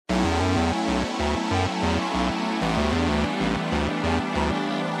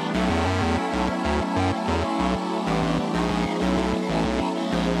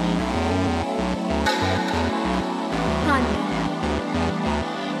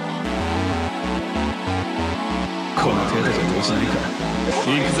落ちないから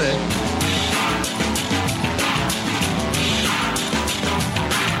行くぜ。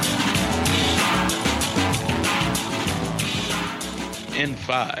In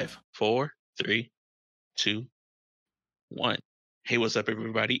 5, 4, 3, 2, 1. Hey, what's up,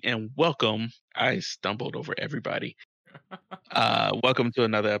 everybody, and welcome. I stumbled over everybody. Welcome to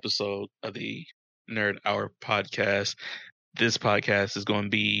another episode of the Nerd Hour podcast. This podcast is going to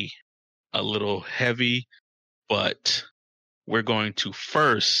be a little heavy, but we're going to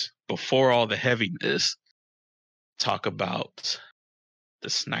first, before all the heaviness, talk about the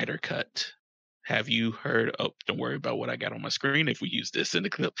Snyder Cut. Have you heard? Oh, don't worry about what I got on my screen. If we use this in the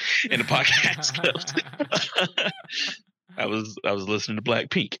clip, in the podcast clip, I was listening to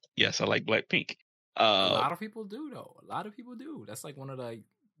Blackpink. Yes, I like Blackpink. A lot of people do, though. A lot of people do. That's like one of the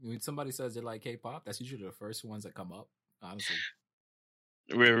when somebody says they like K-pop, that's usually the first ones that come up. Honestly,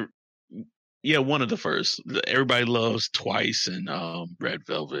 one of the first. Everybody loves Twice and Red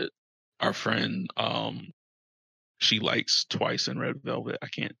Velvet. Our friend, she likes Twice and Red Velvet.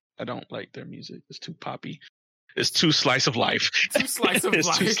 I don't like their music. It's too poppy. It's too slice of life. Too slice of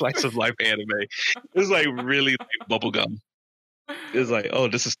life. Too slice of life anime. It's like really like bubblegum. It's like, oh,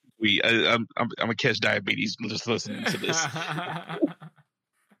 this is sweet. I'm gonna catch diabetes just listening to this.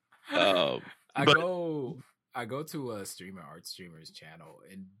 I go to a art streamer's channel,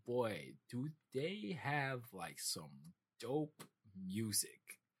 and boy, do they have like some dope music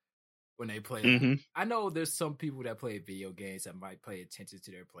when they play. Mm-hmm. I know there's some people that play video games that might pay attention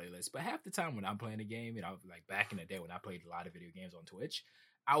to their playlist, but half the time when I'm playing a game, and I like back in the day when I played a lot of video games on Twitch,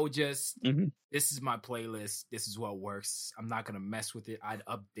 I would just, this is my playlist. This is what works. I'm not going to mess with it. I'd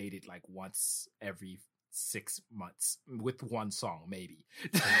update it like once every 6 months with one song, maybe.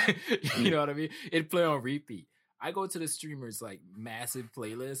 You know what I mean? It'd play on repeat. I go to the streamer's like massive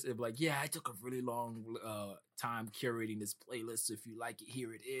playlist. It'd be like, yeah, I took a really long time curating this playlist. So if you like it,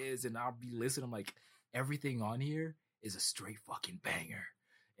 here it is. And I'll be listening. I'm like, everything on here is a straight fucking banger.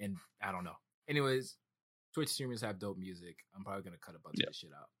 And I don't know. Anyways, Twitch streamers have dope music. I'm probably going to cut a bunch of this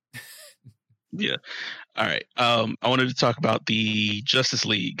shit out. Yeah. All right. I wanted to talk about the Justice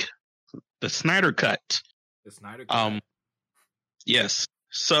League, the Snyder Cut. The Snyder Cut. Yes.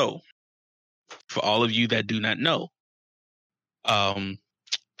 So, for all of you that do not know,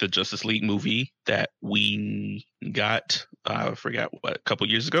 the Justice League movie that we got, I forgot what, a couple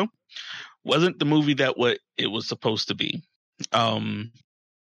years ago, wasn't the movie that what it was supposed to be.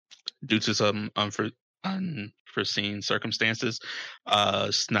 Due to some unforeseen circumstances,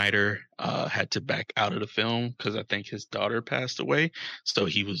 Snyder had to back out of the film because I think his daughter passed away. So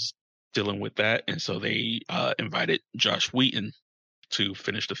he was dealing with that. And so they invited Josh Whedon to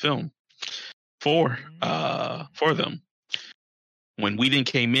finish the film for them. When Whedon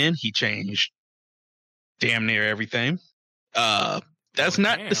came in, he changed damn near everything. That's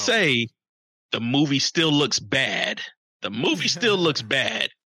not to say the movie still looks bad. The movie still looks bad,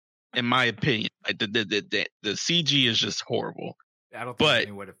 in my opinion. Like the CG is just horrible. I don't think there's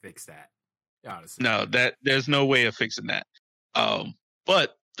any way to fix that. Honestly. No, there's no way of fixing that.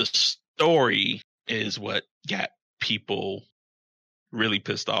 But the story is what got people really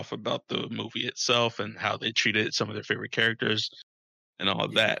pissed off about the movie itself and how they treated some of their favorite characters and all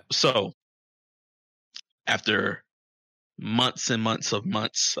of that. So after months and months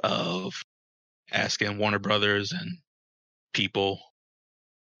of asking Warner Brothers and people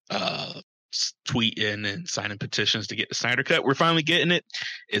tweeting and signing petitions to get the Snyder Cut, we're finally getting it.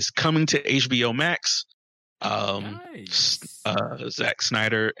 It's coming to HBO Max. Nice. Zack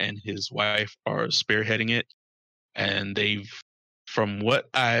Snyder and his wife are spearheading it, and from what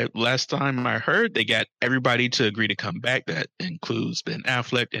last time I heard, they got everybody to agree to come back. That includes Ben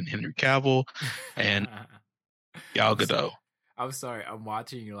Affleck and Henry Cavill and Gal Gadot. I'm sorry. I'm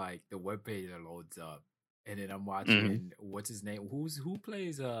watching like the webpage that loads up, and then I'm watching what's his name? Who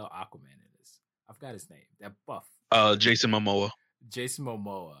plays Aquaman in this? I forgot his name. That buff. Jason Momoa. Jason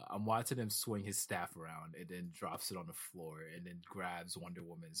Momoa. I'm watching him swing his staff around and then drops it on the floor and then grabs Wonder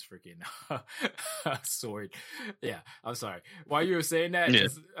Woman's freaking sword. Yeah, I'm sorry. While you were saying that,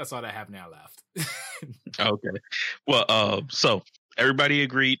 I saw that happen and I laughed. Okay. Well, so everybody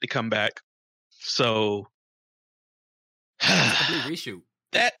agreed to come back. So it's a complete reshoot.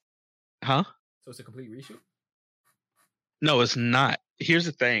 So it's a complete reshoot? No, it's not. Here's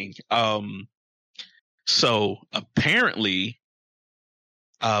the thing. So apparently,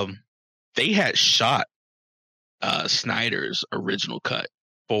 they had shot Snyder's original cut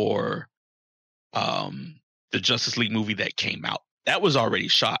for the Justice League movie that came out. That was already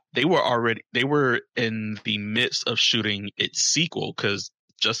shot. They were in the midst of shooting its sequel because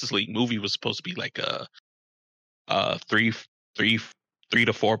Justice League movie was supposed to be like a three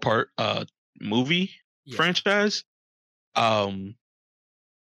to 4 part movie franchise.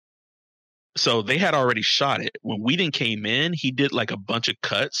 So they had already shot it. When Whedon came in, he did like a bunch of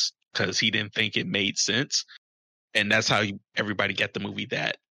cuts because he didn't think it made sense, and that's how everybody got the movie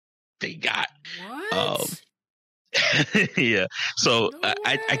that they got. What? Yeah. So No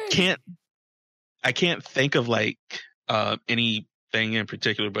I can't think of like anything in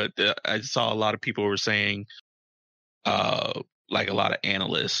particular, but I saw a lot of people were saying, like a lot of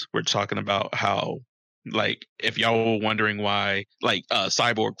analysts were talking about how, like, if y'all were wondering why, like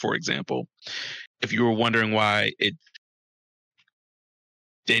Cyborg, for example, if you were wondering why it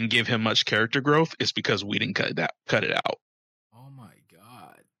didn't give him much character growth, it's because we didn't cut it out. Oh my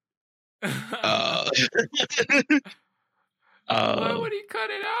god. Why would he cut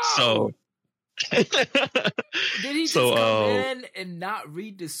it out? So did he just come in and not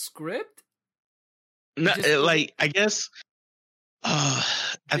read the script? No, like, I guess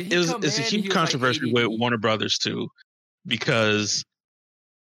it's a huge controversy with Warner Brothers too, because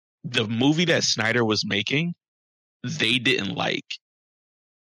the movie that Snyder was making, they didn't like.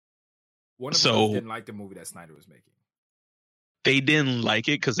 Warner Brothers didn't like the movie that Snyder was making. They didn't like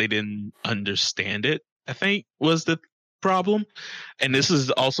it because they didn't understand it, I think, was the problem. And this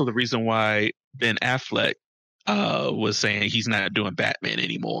is also the reason why Ben Affleck was saying he's not doing Batman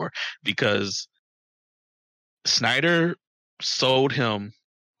anymore, because Snyder sold him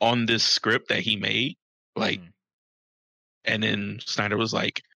on this script that he made, like, and then Snyder was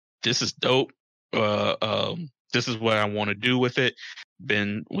like, "This is dope. This is what I want to do with it."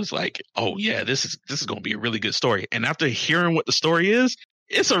 Ben was like, "Oh yeah, this is going to be a really good story." And after hearing what the story is,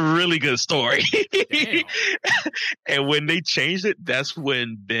 it's a really good story. And when they changed it, that's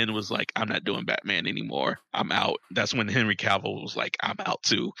when Ben was like, "I'm not doing Batman anymore. I'm out." That's when Henry Cavill was like, "I'm out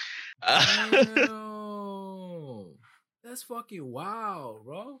too." That's fucking wild,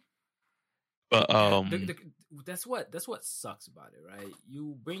 bro. But that's what sucks about it, right?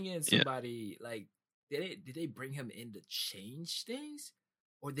 You bring in somebody like, did they bring him in to change things,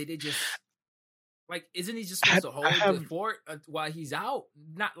 or did they just, like, isn't he just supposed to hold the fort while he's out,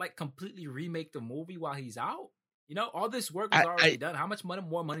 not like completely remake the movie while he's out? You know, all this work was already done. How much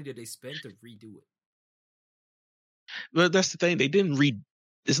more money did they spend to redo it? Well, that's the thing. They didn't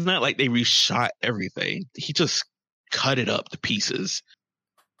it's not like they reshot everything. He just cut it up to pieces.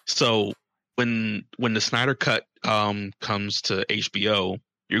 So when the Snyder Cut comes to HBO,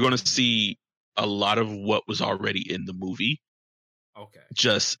 you're going to see a lot of what was already in the movie,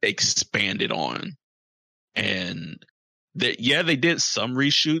 just expanded on. And they did some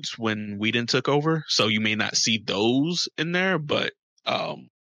reshoots when Whedon took over, so you may not see those in there, but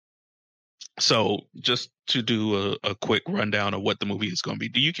so just to do a quick rundown of what the movie is going to be.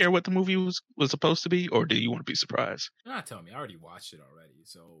 Do you care what the movie was supposed to be, or do you want to be surprised? Nah, tell me. I already watched it already,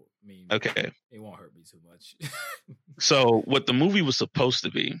 so I mean, okay, it won't hurt me too much. So what the movie was supposed to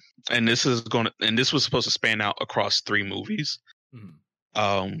be, and this was supposed to span out across 3 movies.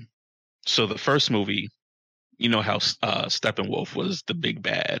 Mm-hmm. So the first movie, you know how Steppenwolf was the big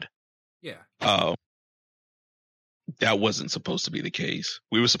bad. Yeah. That wasn't supposed to be the case.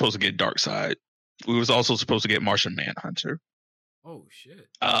 We were supposed to get Darkseid. We was also supposed to get Martian Manhunter. Oh shit!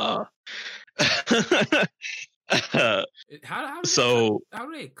 How do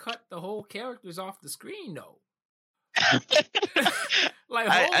they cut the whole characters off the screen though?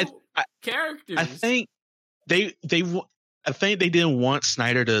 Like characters. I think they didn't want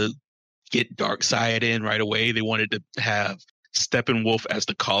Snyder to get Darkseid in right away. They wanted to have Steppenwolf as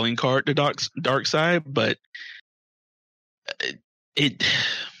the calling card to Darkseid, but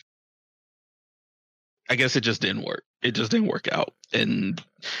I guess it just didn't work. It just didn't work out. And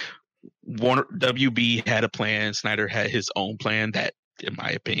WB had a plan. Snyder had his own plan that, in my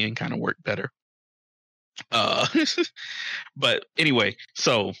opinion, kind of worked better. But anyway,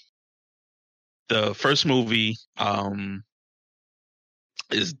 so the first movie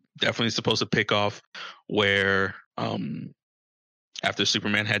is definitely supposed to pick off where after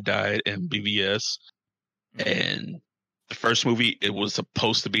Superman had died in BVS, and the first movie, it was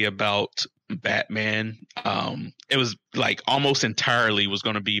supposed to be about Batman. It was like almost entirely was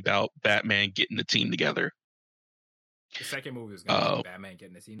going to be about Batman getting the team together. The second movie was going to be Batman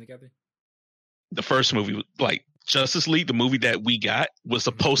getting the team together? The first movie, like Justice League, the movie that we got, was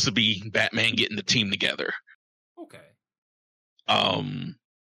supposed to be Batman getting the team together. Okay.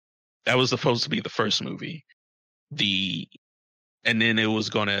 That was supposed to be the first movie. And then it was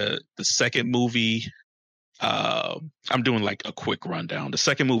the second movie. I'm doing like a quick rundown. The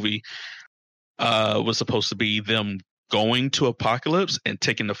second movie was supposed to be them going to Apokolips and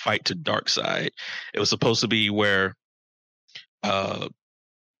taking the fight to Darkseid. It was supposed to be where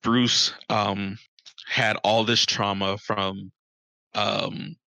Bruce had all this trauma from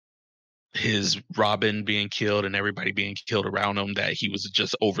his Robin being killed and everybody being killed around him, that he was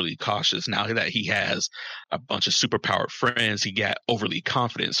just overly cautious. Now that he has a bunch of superpowered friends, he got overly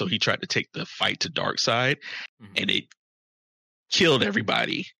confident. So he tried to take the fight to Darkseid, and it killed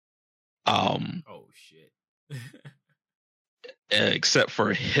everybody. Oh shit. Except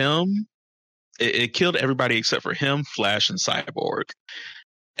for him. It killed everybody except for him, Flash, and Cyborg.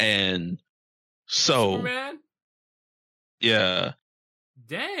 And so Superman? Yeah.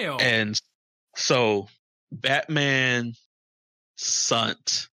 Damn. And so Batman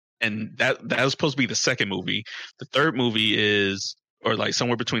Sunt, and that was supposed to be the second movie. The third movie is, or like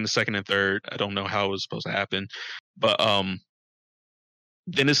somewhere between the second and third. I don't know how it was supposed to happen. But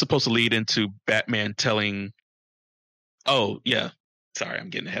then it's supposed to lead into Batman telling, oh yeah, sorry, I'm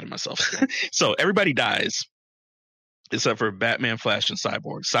getting ahead of myself. So everybody dies except for Batman, Flash, and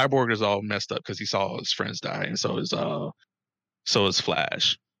Cyborg. Cyborg is all messed up because he saw his friends die, and so is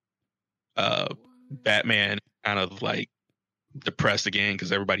Flash. Batman kind of like depressed again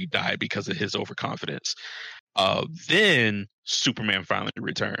because everybody died because of his overconfidence. Then Superman finally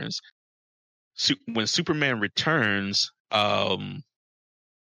returns. When Superman returns,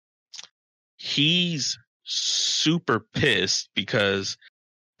 he's super pissed because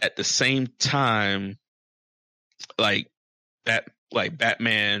at the same time, like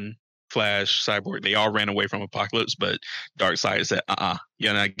Batman, Flash, Cyborg, they all ran away from Apocalypse, but Darkseid said,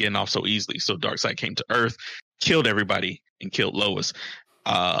 you're not getting off so easily. So Darkseid came to Earth, killed everybody, and killed Lois.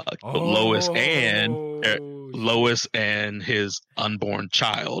 Lois and his unborn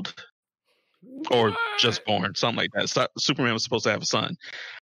child. Or just born, something like that. So Superman was supposed to have a son.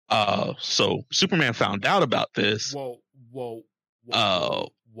 So Superman found out about this. Whoa.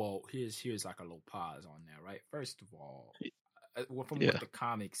 Here's like a little pause on that, right? First of all, from what the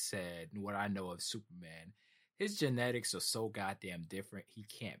comics said, and what I know of Superman, his genetics are so goddamn different, he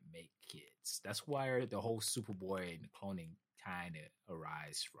can't make kids. That's why the whole Superboy and cloning kind of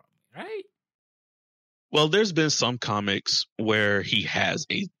arise from, right? Well, there's been some comics where he has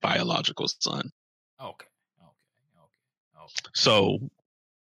a biological son. Okay. So,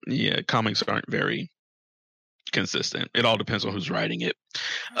 yeah, comics aren't very consistent. It all depends on who's writing it.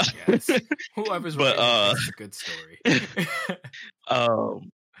 Yes. Whoever's writing it, it's a good story.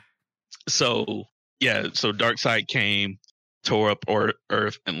 So Darkseid came, tore up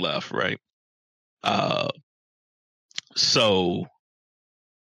Earth, and left, right? So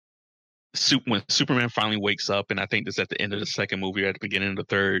when Superman finally wakes up, and I think this is at the end of the second movie or at the beginning of the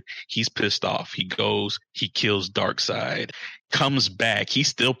third, he's pissed off. He goes, he kills Darkseid, comes back. He's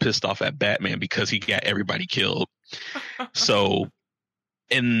still pissed off at Batman because he got everybody killed. So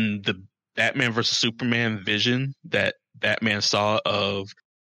in the Batman versus Superman vision that Batman saw of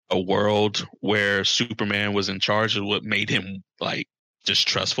a world where Superman was in charge of what made him like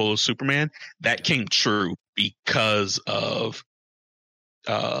distrustful of Superman, that came true because of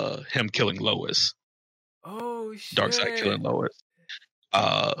him killing Lois. Oh shit. Darkseid killing Lois.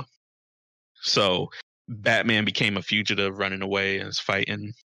 So Batman became a fugitive running away and is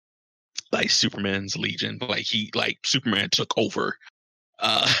fighting like Superman's Legion. Like Superman took over.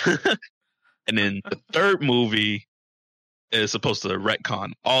 And then the third movie is supposed to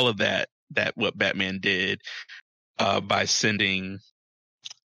retcon all of that what Batman did by sending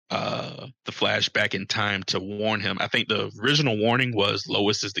the Flash back in time to warn him. I think the original warning was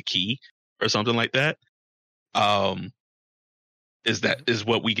Lois is the key or something like that. Is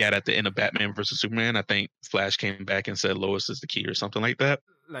what we got at the end of Batman versus Superman. I think Flash came back and said Lois is the key or something like that.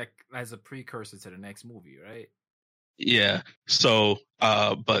 Like as a precursor to the next movie, right? Yeah. So,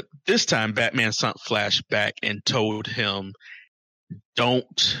 but this time Batman sent Flash back and told him,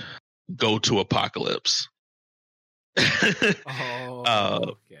 don't go to Apocalypse. Okay.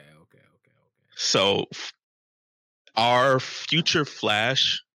 So our future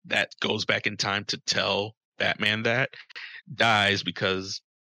Flash that goes back in time to tell Batman that dies because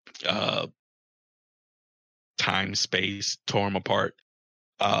time space tore him apart.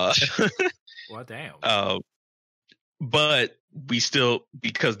 Well, damn. But we still,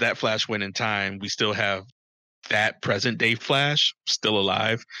 because that Flash went in time, we still have that present day Flash still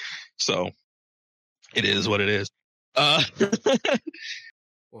alive. So it is what it is. Well,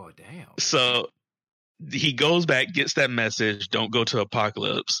 damn. So he goes back, gets that message, don't go to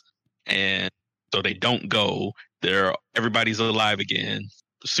Apocalypse. And so they don't go. Everybody's alive again.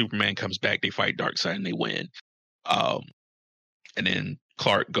 Superman comes back, they fight Darkseid, and they win. And then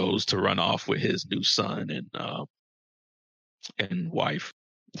Clark goes to run off with his new son and wife.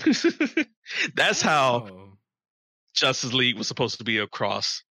 That's how Justice League was supposed to be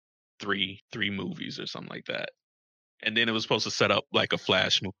across three movies or something like that, and then it was supposed to set up like a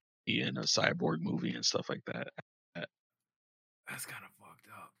Flash movie and a Cyborg movie and stuff like that. That's kind of fucked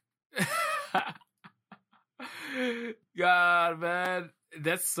up. God, man,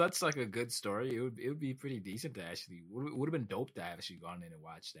 that's such like a good story. It would be pretty decent to actually. Would have been dope to actually gone in and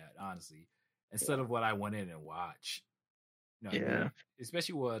watch that, honestly, instead of what I went in and watched. You know, Yeah.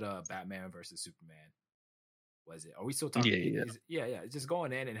 Especially what Batman versus Superman was it? Are we still talking? Yeah. Just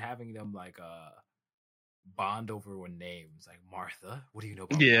going in and having them like bond over names, like Martha. What do you know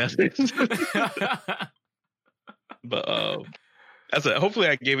about? Yeah. But that's it. Hopefully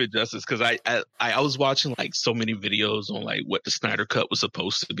I gave it justice, because I was watching like so many videos on like what the Snyder Cut was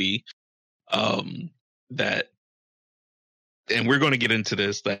supposed to be. That, and we're going to get into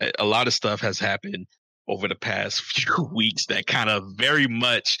this, that a lot of stuff has happened over the past few weeks that kind of very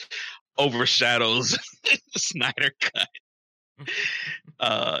much overshadows the Snyder Cut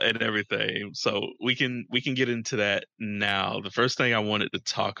and everything. So we can get into that now. The first thing I wanted to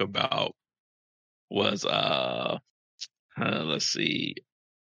talk about was let's see.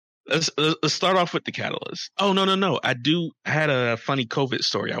 Let's start off with the catalyst. Oh no! I had a funny COVID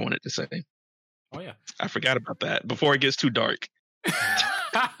story I wanted to say. Oh yeah, I forgot about that before it gets too dark.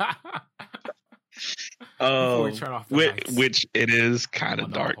 Before we turn off the lights. Which it is kind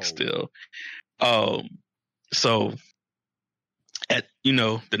of dark still. So at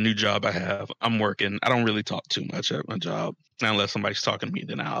the new job I have, I'm working. I don't really talk too much at my job, unless somebody's talking to me.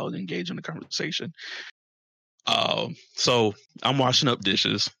 Then I'll engage in the conversation. So I'm washing up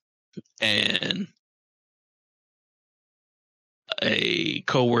dishes, and a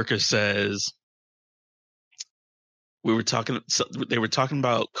coworker says they were talking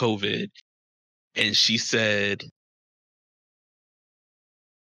about COVID, and she said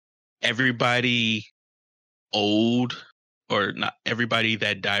everybody old, or not everybody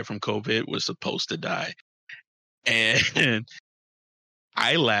that died from COVID, was supposed to die. And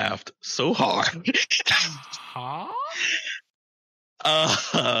I laughed so hard. Huh?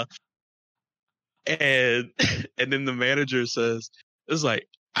 And then the manager says, it's like,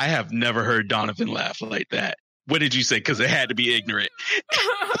 I have never heard Donovan laugh like that. What did you say? Because it had to be ignorant.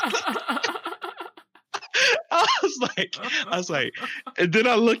 I was like, and then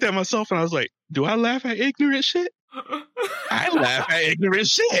I looked at myself and I was like, do I laugh at ignorant shit? I laugh at ignorant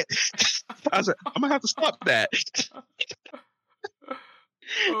shit. I was like, I'm gonna have to stop that.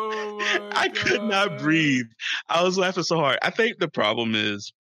 Oh my I could not breathe. I was laughing so hard. I think the problem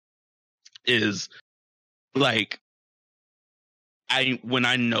is like, when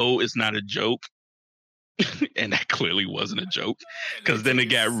I know it's not a joke, and that clearly wasn't a joke, because then it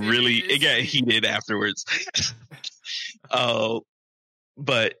got heated afterwards.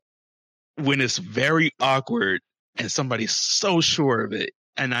 But when it's very awkward and somebody's so sure of it,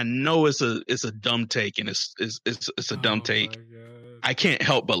 and I know it's a dumb take, and it's a dumb take, I can't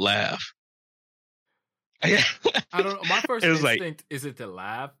help but laugh. I don't know. My first instinct isn't to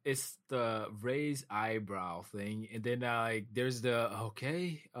laugh. It's the raised eyebrow thing. And then there's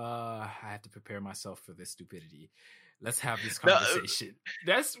I have to prepare myself for this stupidity. Let's have this conversation.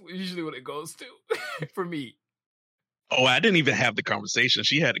 That's usually what it goes to for me. Oh, I didn't even have the conversation.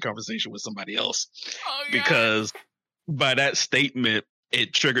 She had the conversation with somebody else. Oh, yeah. Because by that statement,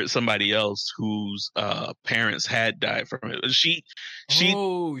 it triggered somebody else whose parents had died from it.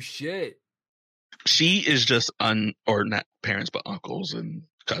 Oh, shit. She is just or not parents, but uncles and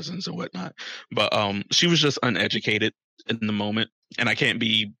cousins and whatnot. But she was just uneducated in the moment, and I can't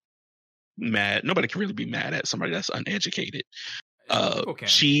be mad. Nobody can really be mad at somebody that's uneducated.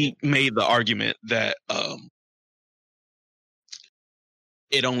 She made the argument that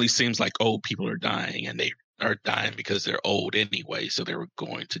it only seems like old people are dying, and they are dying because they're old anyway, so they were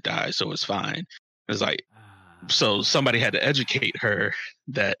going to die, so it's fine. It's like, so somebody had to educate her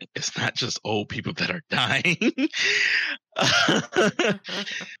that it's not just old people that are dying.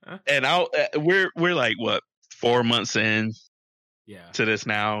 And we're like, what, 4 months in to this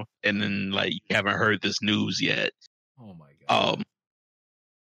now, and then like you haven't heard this news yet. Oh my god.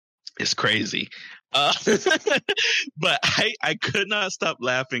 It's crazy. But I could not stop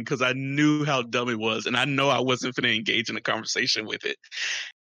laughing because I knew how dumb it was, and I know I wasn't going to engage in a conversation with it,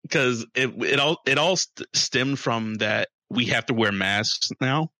 because it all stemmed from that we have to wear masks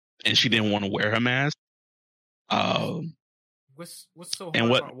now, and she didn't want to wear her mask. What's so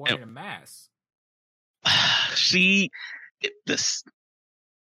hard about wearing a mask? The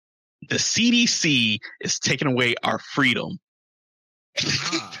CDC is taking away our freedom.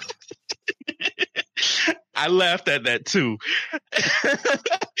 I laughed at that too.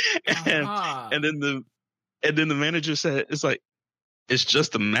 And then And then the manager said, it's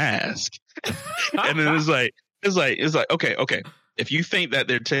just a mask. And then it's like, okay. If you think that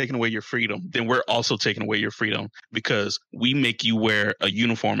they're taking away your freedom, then we're also taking away your freedom because we make you wear a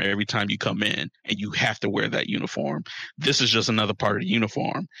uniform every time you come in and you have to wear that uniform. This is just another part of the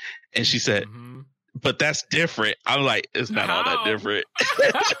uniform. And she said, but that's different. I'm like, it's not all that different.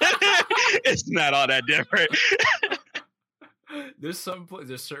 It's not all that different. There's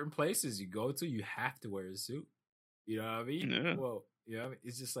certain places you go to, you have to wear a suit. You know what I mean? Yeah. Well, you know what I mean?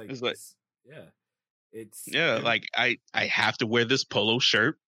 It's just like, like I have to wear this polo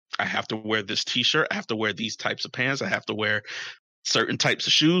shirt. I have to wear this t-shirt. I have to wear these types of pants. I have to wear certain types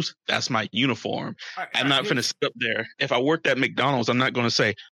of shoes. That's my uniform. I'm not going to sit up there. If I worked at McDonald's, I'm not going to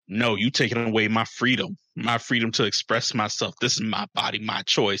say, no, you taking away my freedom to express myself. This is my body, my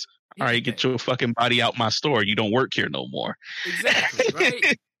choice. All right, get your fucking body out my store. You don't work here no more. Exactly,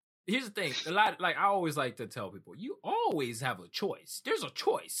 right? Here's the thing. I always like to tell people, you always have a choice. There's a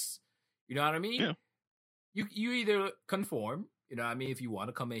choice. You know what I mean? Yeah. You either conform, you know what I mean? If you want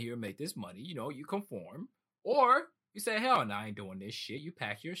to come in here and make this money, you know, you conform. Or you say, hell no, I ain't doing this shit. You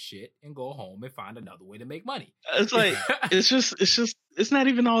pack your shit and go home and find another way to make money. It's like, it's not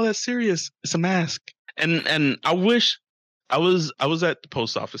even all that serious. It's a mask. And I wish I was at the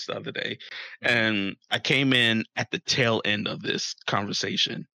post office the other day and I came in at the tail end of this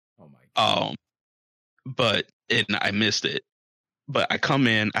conversation. Oh my God. But I missed it. But I come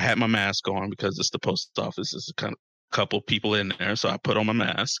in, I had my mask on because it's the post office. There's a couple people in there. So I put on my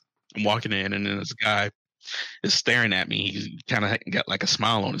mask. I'm walking in and then this guy is staring at me. He kind of got like a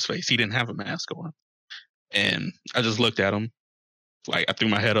smile on his face. He didn't have a mask on. And I just looked at him. Like I threw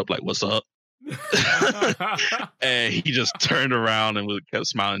my head up like, what's up? And he just turned around and kept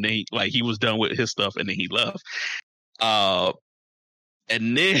smiling. Then he was done with his stuff and then he left.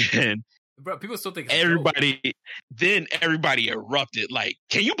 And then bro, people still think everybody erupted. Like,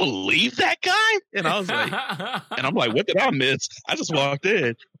 can you believe that guy? And I was like, and I'm like, what did I miss? I just walked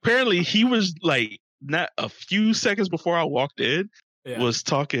in. Apparently he was like, not a few seconds before I walked in, was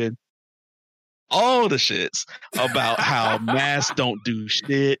talking all the shits about how masks don't do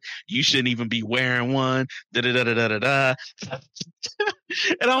shit. You shouldn't even be wearing one. Da da da da da da.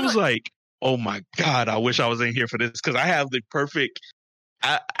 And I was like, oh my God, I wish I was in here for this because I have the perfect.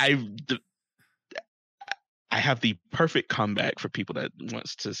 I have the perfect comeback for people that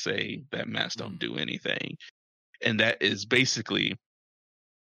wants to say that masks don't do anything. And that is basically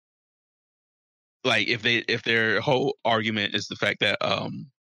like if their whole argument is the fact that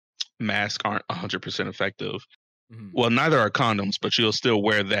masks aren't 100% effective. Well, neither are condoms, but you'll still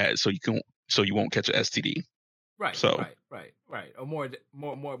wear that so you won't catch an STD. Right. So right. Or more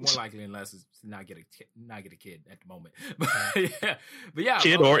likely unless it's not get a kid at the moment. But yeah,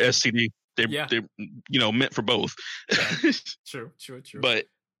 kid or STD. They're meant for both. Yeah. True. But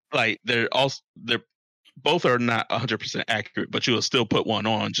like they're both are not 100% accurate, but you'll still put one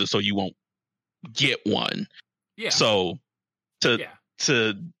on just so you won't get one. Yeah. So to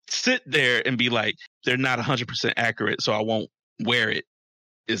sit there and be like they're not 100% accurate, so I won't wear it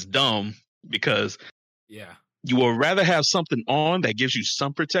is dumb because you will rather have something on that gives you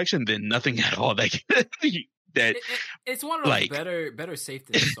some protection than nothing at all. It's one of those better safe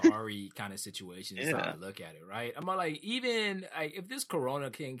than sorry kind of situations. How I look at it, right? I'm like, even like if this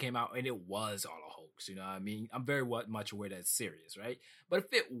Corona thing came out and it was all a hoax, you know what I mean? I'm very much aware that's serious, right? But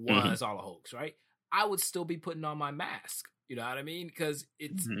if it was all a hoax, right, I would still be putting on my mask. You know what I mean? Because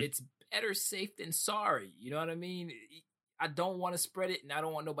it's better safe than sorry. You know what I mean? I don't want to spread it, and I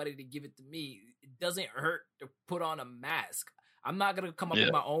don't want nobody to give it to me. It doesn't hurt to put on a mask. I'm not gonna come up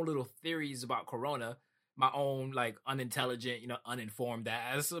with my own little theories about Corona. My own like unintelligent, uninformed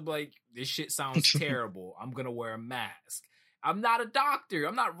ass. I'm like, this shit sounds terrible. I'm gonna wear a mask. I'm not a doctor.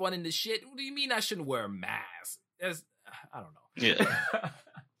 I'm not running this shit. What do you mean I shouldn't wear a mask? I don't know. Yeah.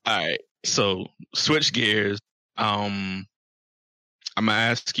 All right. So switch gears. I'm gonna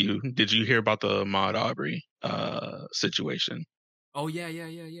ask you, did you hear about the Ahmaud Arbery situation? Oh yeah.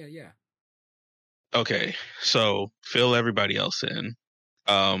 Okay. So fill everybody else in.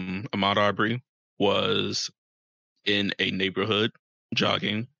 Ahmaud Arbery was in a neighborhood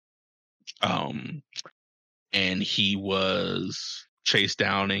jogging, and he was chased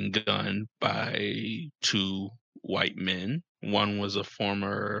down and gunned by two white men. One was a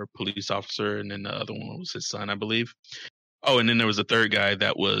former police officer, and then the other one was his son, I believe. Oh, and then there was a third guy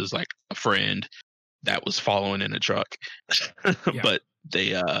that was like a friend that was following in a truck. But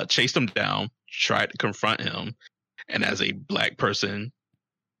they chased him down, tried to confront him, and as a black person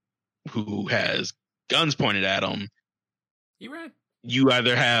who has guns pointed at him, he ran. you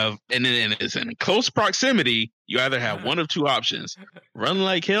either have, and then it's in close proximity, you either have one of two options: run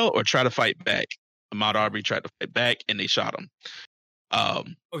like hell or try to fight back. Ahmaud Arbery tried to fight back, and they shot him.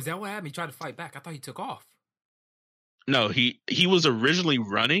 Is that what happened? He tried to fight back. I thought he took off. No, he was originally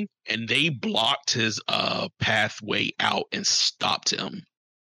running, and they blocked his pathway out and stopped him.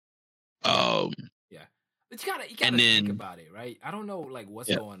 Yeah, but you gotta think about it, right? I don't know like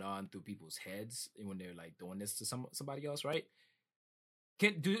what's going on through people's heads when they're like doing this to somebody else, right?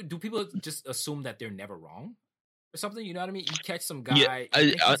 Do people just assume that they're never wrong or something? You know what I mean? You catch some guy,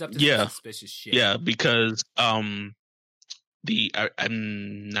 he's up to some suspicious shit. Yeah, because I'm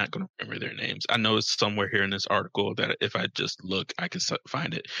not going to remember their names. I know it's somewhere here in this article that if I just look, I can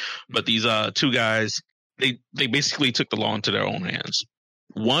find it. But these two guys, they basically took the law into their own hands.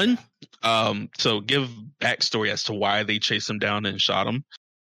 One, so give backstory as to why they chased him down and shot him,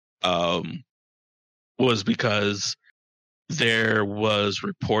 was because there was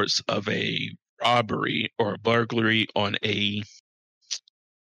reports of a robbery or a burglary on a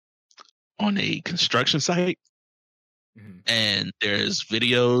construction site. Mm-hmm. And there's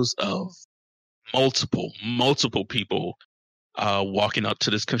videos of multiple people walking up to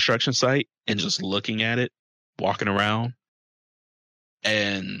this construction site and just looking at it, walking around.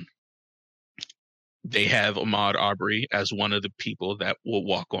 And they have Ahmaud Arbery as one of the people that will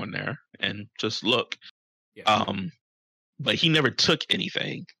walk on there and just look. Yeah. But he never took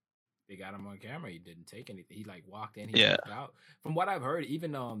anything. They got him on camera. He didn't take anything. He like walked in. He walked out. From what I've heard,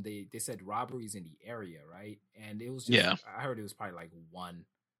 even they said robberies in the area, right? And it was just, I heard it was probably like one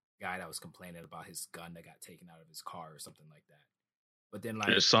guy that was complaining about his gun that got taken out of his car or something like that. But then like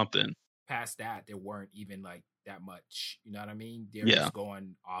there's something past that, there weren't even like that much. You know what I mean? They're just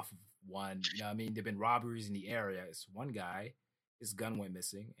going off of one. You know what I mean? There've been robberies in the area. It's one guy, his gun went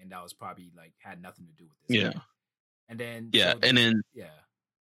missing, and that was probably like had nothing to do with this. Yeah. Guy. And then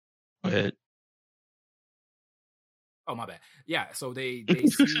Go ahead. Oh, my bad. Yeah, so they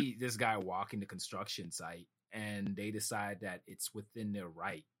see this guy walking the construction site, and they decide that it's within their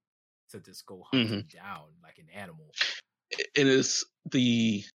right to just go hunt him down like an animal. It is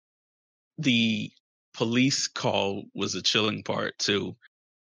the police call was a chilling part too.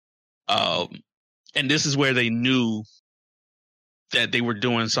 And this is where they knew that they were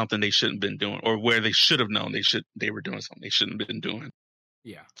doing something they shouldn't have been doing, or where they should have known they were doing something they shouldn't have been doing.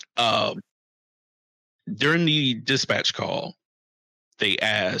 Yeah. During the dispatch call, they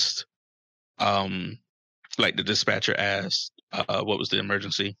asked, like the dispatcher asked, what was the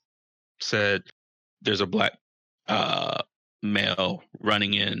emergency? Said there's a black male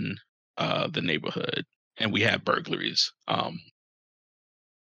running in the neighborhood, and we have burglaries.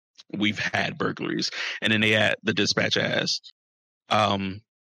 We've had burglaries, and then the dispatcher asked,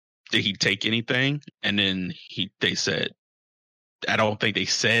 did he take anything? And then they said, I don't think they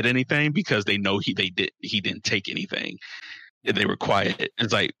said anything because they know he didn't take anything. And they were quiet.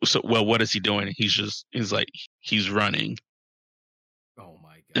 It's like, so, well, what is he doing? He's running. Oh my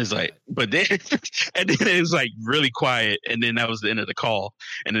God. It's like, but then, and then it was like really quiet. And then that was the end of the call.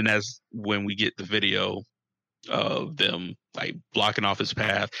 And then that's when we get the video of them like blocking off his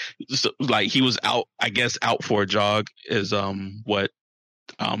path. So, like he was out for a jog is what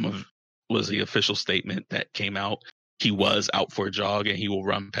was the official statement that came out. He was out for a jog, and he will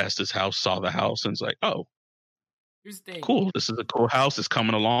run past his house, saw the house, and it's like, oh, here's the thing. Cool. This is a cool house. It's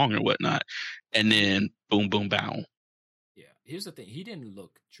coming along and whatnot. And then boom, boom, boom. Yeah. Here's the thing. He didn't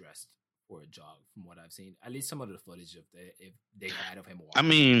look dressed for a jog from what I've seen. At least some of the footage if they had of him walking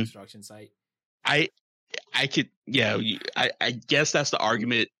the construction site. I could, I guess that's the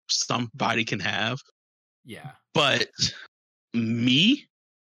argument somebody can have. Yeah. But me,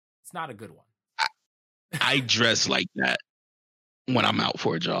 it's not a good one. I dress like that when I'm out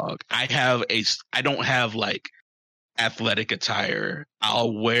for a jog. I don't have like athletic attire.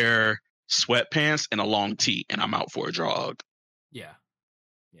 I'll wear sweatpants and a long tee, and I'm out for a jog. Yeah.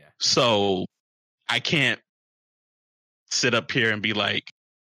 So I can't sit up here and be like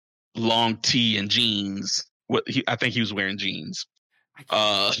long tee and jeans. I think he was wearing jeans.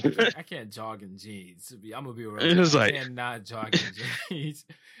 I can't jog in jeans. I'm gonna be real. I cannot jog in jeans.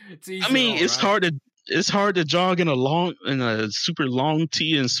 I mean, it's hard to jog in a super long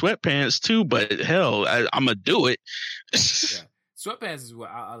tee and sweatpants too. But hell, I'm gonna do it. Yeah. Sweatpants is what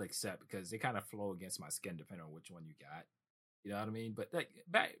I'll accept because they kind of flow against my skin depending on which one you got. You know what I mean? But like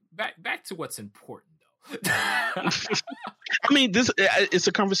back to what's important though. I mean, it's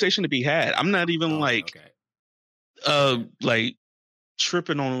a conversation to be had. I'm not even like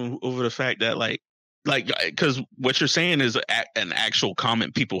tripping over the fact that like like, because what you're saying is an actual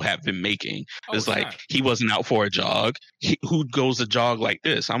comment people have been making. It's like, he wasn't out for a jog. Who goes to jog like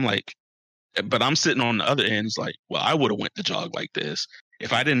this? I'm like, but I'm sitting on the other end. It's like, well, I would have went to jog like this.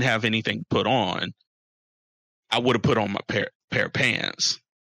 If I didn't have anything put on, I would have put on my pair of pants.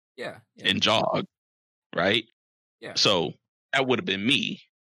 Yeah. And jog. Right? Yeah. So that would have been me.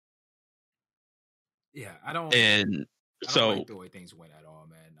 Yeah. I don't like the way things went at all,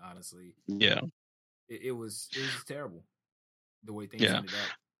 man. Honestly. Yeah. It was terrible. The way things ended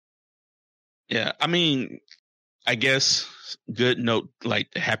up. Yeah. I mean, I guess good note,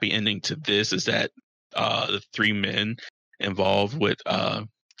 like the happy ending to this is that the 3 men involved with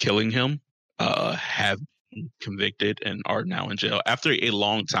killing him have been convicted and are now in jail after a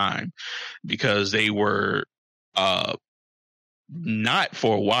long time, because they were not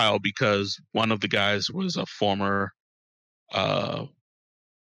for a while, because one of the guys was a former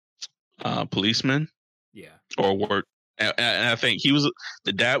policeman. Yeah. Or worked, and I think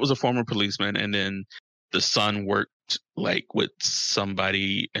the dad was a former policeman, and then the son worked like with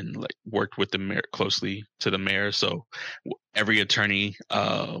somebody and like worked with the mayor, closely to the mayor. So every attorney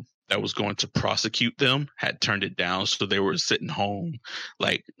that was going to prosecute them had turned it down. So they were sitting home,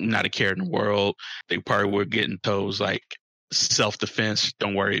 like not a care in the world. They probably were getting told like, self-defense,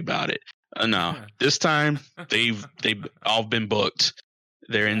 don't worry about it. No, this time they've all been booked.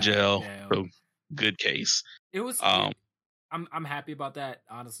 They're in jail. So good case. It was. I'm happy about that.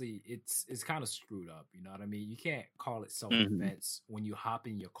 Honestly, it's kind of screwed up. You know what I mean? You can't call it self-defense when you hop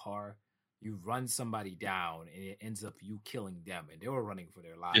in your car, you run somebody down, and it ends up you killing them. And they were running for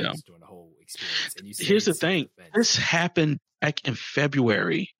their lives during the whole experience. And you say here's the thing: this happened back in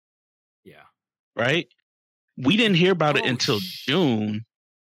February. Yeah. Right. We didn't hear about it until June,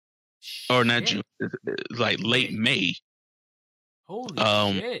 or not June, like late May. Holy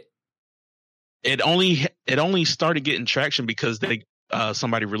shit! It only started getting traction because they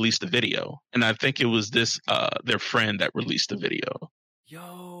somebody released the video, and I think it was their friend that released the video.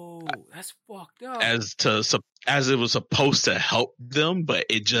 Yo, that's fucked up. As it was supposed to help them, but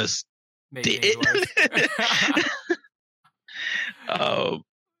it just didn't.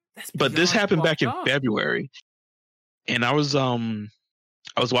 But this happened back in February, and I was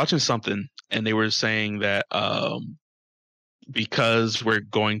watching something, and they were saying that because we're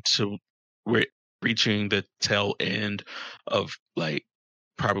reaching the tail end of like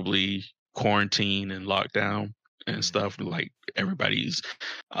probably quarantine and lockdown and stuff, like everybody's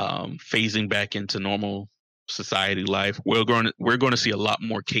phasing back into normal society life, we're going to see a lot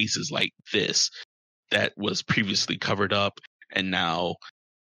more cases like this that was previously covered up, and now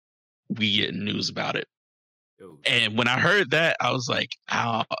we get news about it. And when I heard that, I was like,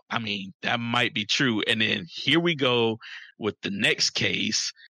 oh, I mean, that might be true. And then here we go with the next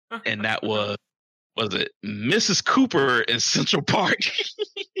case, and that was it Mrs. Cooper in Central Park?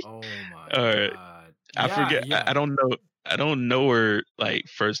 Oh my god! I forget. Yeah. I don't know. I don't know her like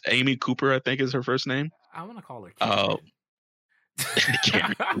first. Amy Cooper, I think, is her first name. I want to call her Karen.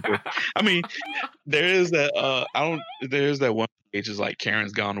 Karen Cooper. I mean, there's that one page is like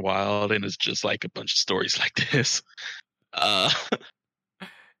Karen's Gone Wild, and it's just like a bunch of stories like this.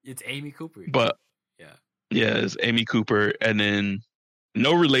 It's Amy Cooper. But yeah, it's Amy Cooper, and then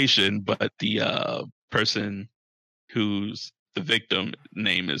no relation, but the person who's the victim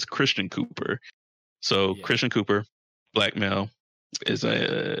name is Christian Cooper. So Christian Cooper, black male, is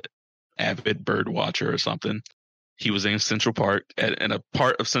a avid bird watcher or something. He was in Central Park, in a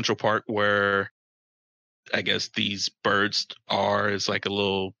part of Central Park where I guess these birds is like a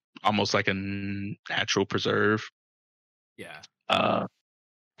little, almost like a natural preserve. Yeah.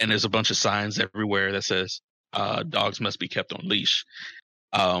 And there's a bunch of signs everywhere that says dogs must be kept on leash.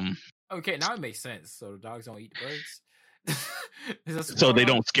 Okay, now it makes sense. So the dogs don't eat birds. So they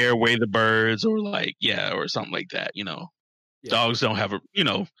don't scare away the birds, or like or something like that. Dogs don't have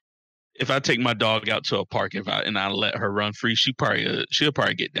if I take my dog out to a park, and I let her run free, she'll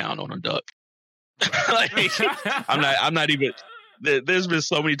probably get down on a duck. Like, I'm not even. There's been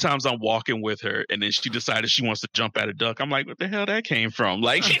so many times I'm walking with her, and then she decided she wants to jump at a duck. I'm like, what the hell that came from?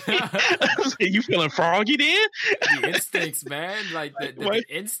 Like, you feeling froggy then? The instincts, man. Like the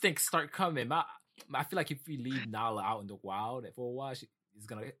instincts start coming. I feel like if we leave Nala out in the wild for a while,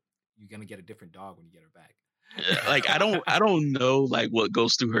 you're gonna get a different dog when you get her back. Like I don't know like what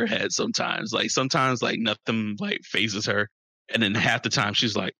goes through her head sometimes. Like sometimes like nothing like phases her, and then half the time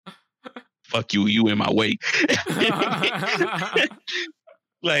she's like, fuck you in my way.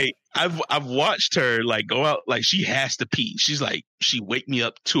 Like I've watched her like go out, like she has to pee. She's like, she wake me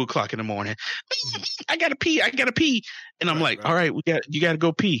up 2:00 in the morning. I gotta pee. And I'm like, all right, you gotta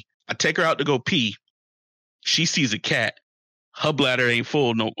go pee. I take her out to go pee. she sees a cat. Her bladder ain't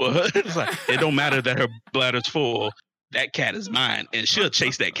full. No, it's like, it don't matter that her bladder's full. That cat is mine, and she'll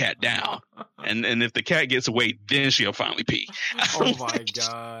chase that cat down. And if the cat gets away, then she'll finally pee. Oh my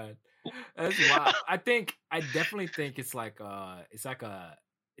god, that's wild. I definitely think it's an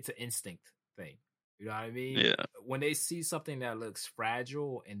instinct thing. You know what I mean? Yeah. When they see something that looks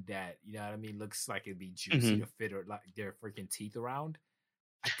fragile and that, you know what I mean, looks like it'd be juicy to fit or like their freaking teeth around,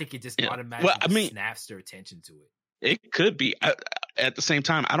 I think it just automatically snaps their attention to it. It could be. At the same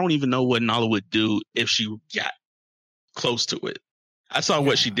time, I don't even know what Nala would do if she got close to it. I saw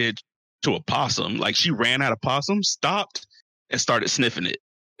what she did to a possum. Like, she ran out of possum, stopped, and started sniffing it.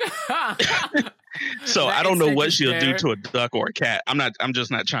 So I don't know what she'll do to a duck or a cat. I'm just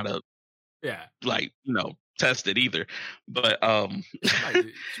not trying to test it either. But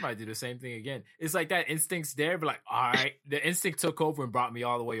she might do the same thing again. It's like that instinct's there, but like, all right, the instinct took over and brought me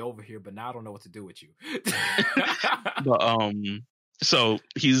all the way over here, but now I don't know what to do with you. But so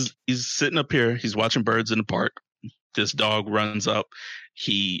he's sitting up here, he's watching birds in the park. This dog runs up.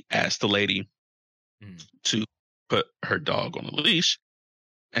 He asked the lady to put her dog on a leash,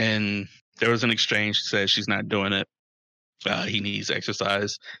 and there was an exchange. She said she's not doing it. He needs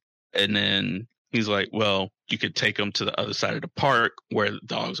exercise. And then he's like, well, you could take him to the other side of the park where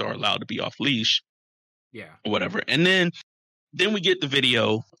dogs are allowed to be off leash. Yeah. Or whatever. And then we get the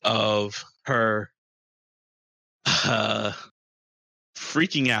video of her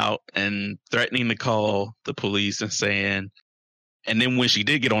freaking out and threatening to call the police and saying, and then when she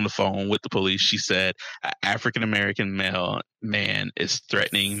did get on the phone with the police, she said, an African-American man is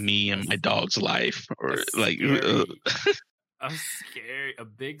threatening me and my dog's life. Or like, a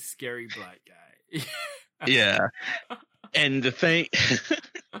big scary black guy. Yeah. And the thing,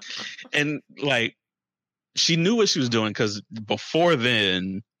 and like, she knew what she was doing, because before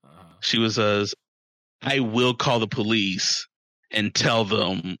then, she was I will call the police and tell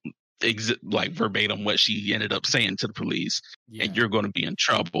them like verbatim what she ended up saying to the police, and you're going to be in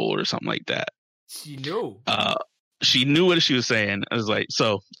trouble or something like that. She knew. She knew what she was saying. I was like,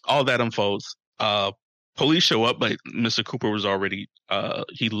 so all that unfolds. Police show up, but Mr. Cooper was already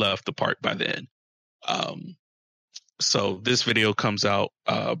he left the park by then. So this video comes out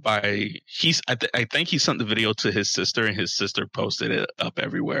I think he sent the video to his sister, and his sister posted it up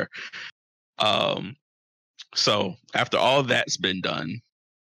everywhere. So after all that's been done,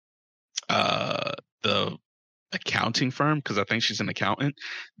 the accounting firm, because I think she's an accountant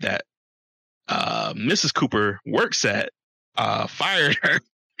that Mrs. Cooper works at, fired her.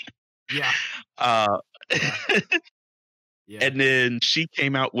 Yeah. And then she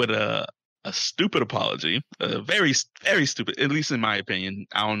came out with a stupid apology, a very, very stupid, at least in my opinion.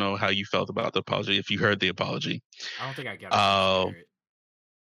 I don't know how you felt about the apology, if you heard the apology. I don't think I got it.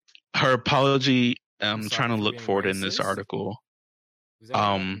 Her apology, I'm trying to look for it in this article.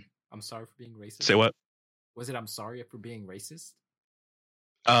 I'm sorry for being racist. Say what? Was it I'm sorry for being racist?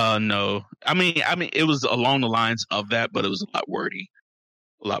 No. I mean, it was along the lines of that, but it was a lot wordy.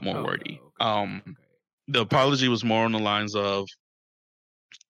 A lot more wordy. Okay. The apology was more on the lines of,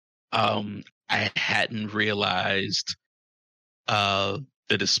 I hadn't realized the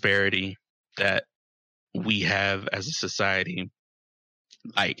disparity that we have as a society.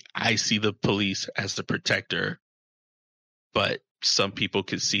 Like, I see the police as the protector, but some people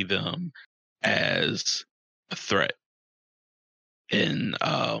could see them as a threat. And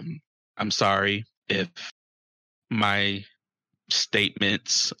I'm sorry if my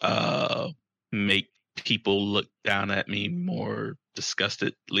statements make people look down at me more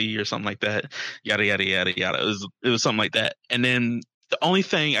disgustedly or something like that. Yada yada yada yada. It was something like that. And then the only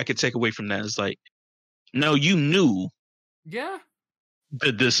thing I could take away from that is like, no, you knew. Yeah.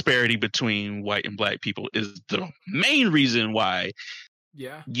 The disparity between white and black people is the main reason why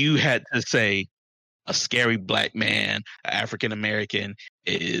you had to say a scary black man, African American,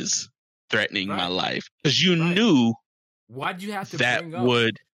 is threatening my life, because you knew. Why'd you have to that bring up?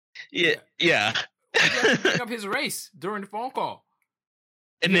 Would yeah. Why'd you have to bring up his race during the phone call?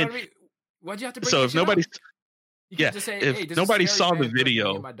 And then why'd you have to bring so if nobody just say, hey, if nobody saw the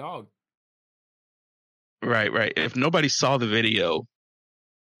video, my dog. Right. If nobody saw the video,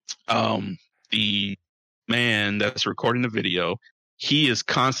 the man that's recording the video, he is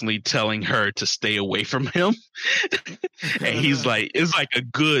constantly telling her to stay away from him. And he's like, it's like a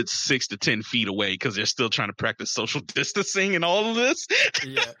good 6 to 10 feet away, because they're still trying to practice social distancing and all of this.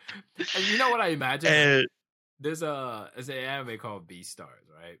 Yeah. And you know what I imagine? And, there's an anime called Beastars,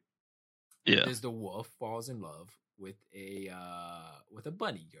 right? Yeah. There's the wolf falls in love with a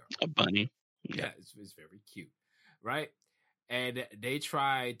bunny girl. A bunny. Yeah, it's very cute, right? And they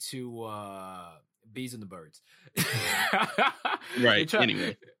try to bees and the birds. Right.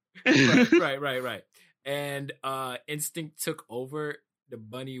 Anyway. Right. And instinct took over. The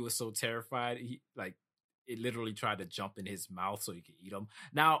bunny was so terrified, it literally tried to jump in his mouth so he could eat him.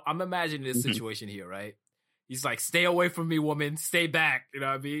 Now I'm imagining this situation here, right? He's like, "Stay away from me, woman. Stay back." You know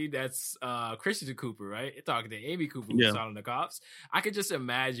what I mean? That's Christian Cooper, right? Talking to Amy Cooper, who's on the cops. I could just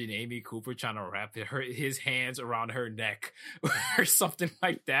imagine Amy Cooper trying to wrap his hands around her neck or something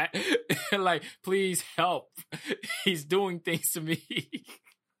like that. Like, please help. He's doing things to me.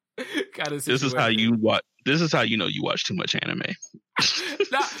 Kind of. This is how you watch. This is how you know you watch too much anime.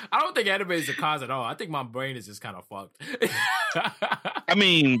 No, I don't think anime is the cause at all. I think my brain is just kind of fucked. I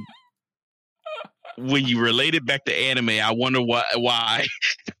mean, when you relate it back to anime, I wonder why.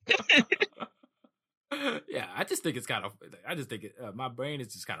 Yeah, I just think it's kind of. I just think my brain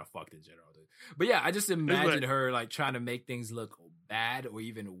is just kind of fucked in general, dude. But yeah, I just imagine her like trying to make things look bad or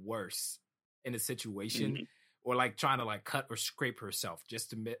even worse in a situation, or like trying to like cut or scrape herself just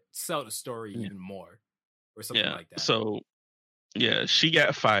to sell the story even more, or something like that. So, yeah, she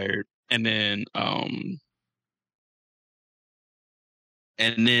got fired, and then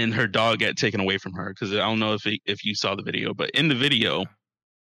her dog got taken away from her because I don't know if you saw the video, but in the video,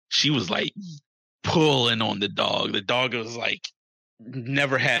 she was like pulling on the dog. The dog was like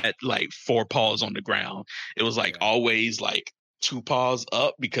never had like 4 paws on the ground. It was like always like 2 paws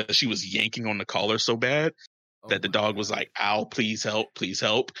up because she was yanking on the collar so bad that the dog was like, "Ow, please help, please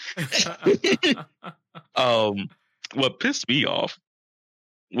help." What pissed me off,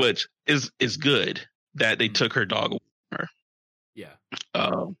 which is good that they took her dog away from her. Yeah.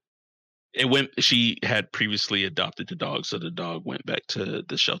 She had previously adopted the dog, so the dog went back to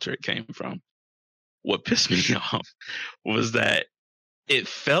the shelter it came from. What pissed me off was that it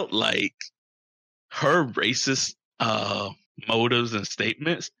felt like her racist motives and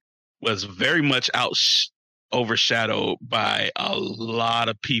statements was very much overshadowed by a lot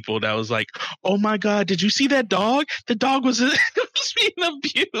of people that was like, "Oh my God, did you see that dog? The dog was being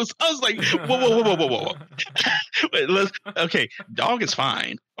abused." I was like, whoa. Wait, okay, dog is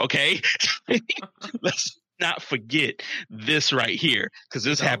fine. Okay. Let's not forget this right here, because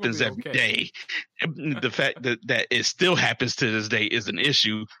this happens every day. The fact that it still happens to this day is an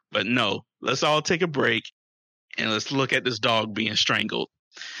issue, but no, let's all take a break and let's look at this dog being strangled.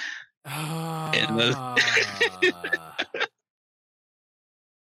 That's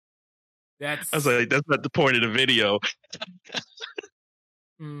I was like, that's not the point of the video.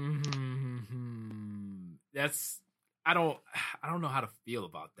 That's I don't know how to feel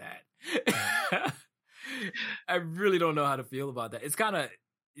about that. I really don't know how to feel about that. It's kind of,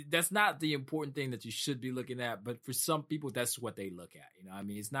 that's not the important thing that you should be looking at, but for some people that's what they look at. You know what I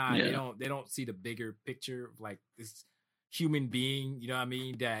mean? It's not, they don't see the bigger picture of like this human being, you know what I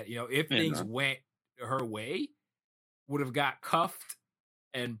mean, that, you know, if things went her way, would have got cuffed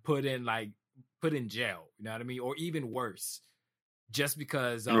and put in jail, you know what I mean, or even worse, just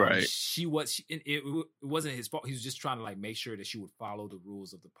because it wasn't his fault. He was just trying to like make sure that she would follow the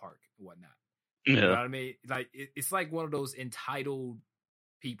rules of the park and whatnot. You know what I mean? Like it's like one of those entitled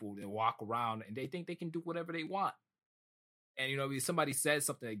people that walk around and they think they can do whatever they want, and you know, if somebody says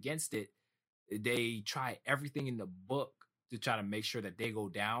something against it, they try everything in the book to try to make sure that they go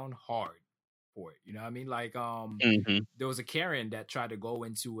down hard for it. You know what I mean? Like there was a Karen that tried to go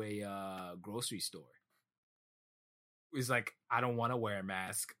into a grocery store. It was like, "I don't want to wear a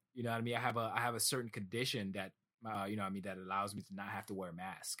mask." You know what I mean? I have a certain condition that you know what I mean, that allows me to not have to wear a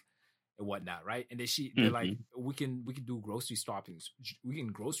mask and whatnot, right? And then they're like, we can do grocery shopping. We can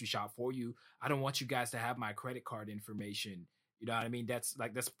grocery shop for you. I don't want you guys to have my credit card information. You know what I mean?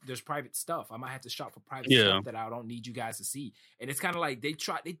 There's private stuff. I might have to shop for private stuff that I don't need you guys to see. And it's kind of like they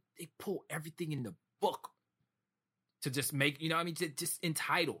pull everything in the book to just make, you know what I mean, to just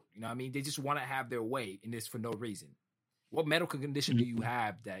entitled. You know what I mean? They just want to have their way in this for no reason. What medical condition do you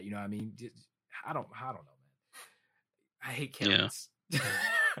have that, you know what I mean? I don't know, man. I hate Karens. Yeah.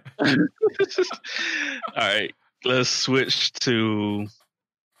 All right, let's switch to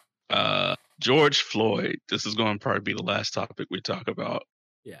George Floyd. This is going to probably be the last topic we talk about.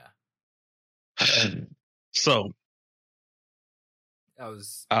 Yeah. So that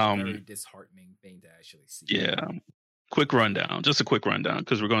was a very disheartening thing to actually see. Yeah. Quick rundown, just a quick rundown,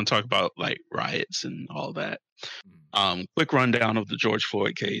 because we're going to talk about like riots and all that. Quick rundown of the George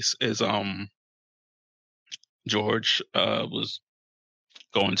Floyd case is George was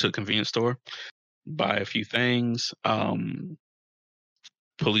going to a convenience store, buy a few things.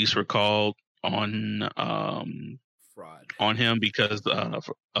 Police were called on fraud on him because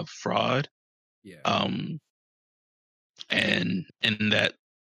of fraud. Yeah. And in that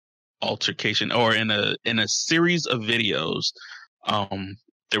altercation or in a series of videos.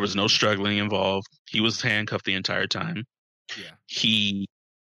 There was no struggling involved. He was handcuffed the entire time. Yeah. He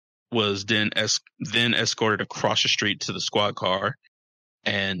was then escorted across the street to the squad car,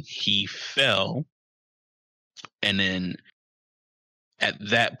 and he fell. And then at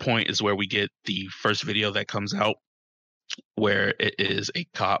that point is where we get the first video that comes out, where it is a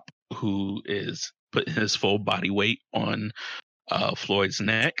cop who is putting his full body weight on Floyd's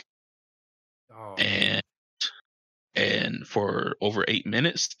neck. Oh. And for over 8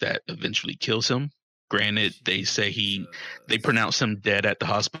 minutes, that eventually kills him. Granted, they say they pronounce him dead at the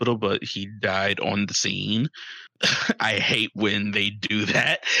hospital, but he died on the scene. I hate when they do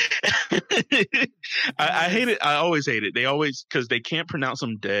that. I hate it. I always hate it. Because they can't pronounce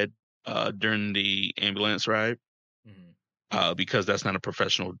him dead during the ambulance ride, because that's not a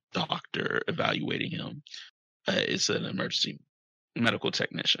professional doctor evaluating him. It's an emergency medical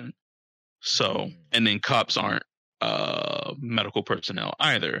technician. So, and then cops aren't medical personnel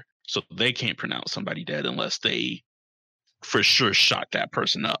either, so they can't pronounce somebody dead unless they for sure shot that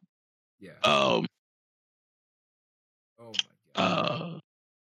person up. Yeah. Oh my god.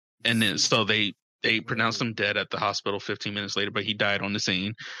 And then so they pronounced him dead at the hospital 15 minutes later, but he died on the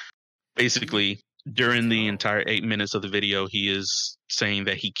scene. Basically, during the entire 8 minutes of the video, he is saying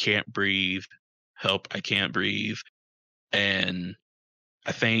that he can't breathe. Help, I can't breathe. And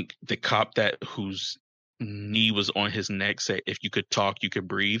I think the cop whose knee was on his neck said, if you could talk, you could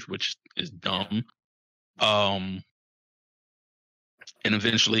breathe, which is dumb. And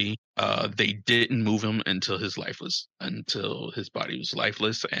eventually they didn't move him until his body was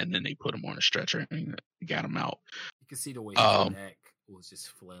lifeless, and then they put him on a stretcher and got him out. You can see the way his neck was just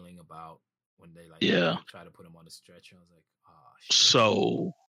flailing about when they try to put him on the stretcher. I was like, oh shit.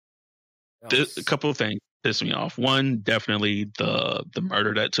 So a couple of things pissed me off. One, definitely the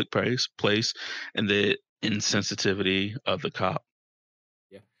murder that took place and the insensitivity of the cop.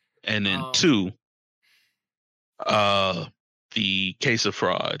 Yeah. And then two, the case of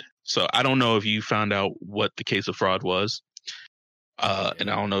fraud. So I don't know if you found out what the case of fraud was. And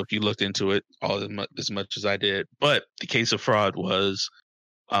I don't know if you looked into it as much as I did, but the case of fraud was,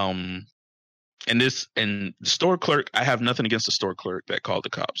 and the store clerk, I have nothing against the store clerk that called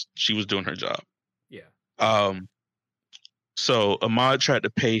the cops. She was doing her job. Yeah. So Ahmad tried to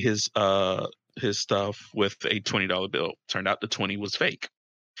pay his stuff with a $20 bill. Turned out the 20 was fake.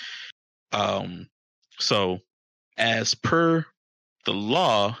 So as per the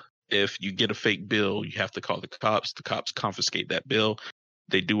law, if you get a fake bill, you have to call the cops. The cops confiscate that bill.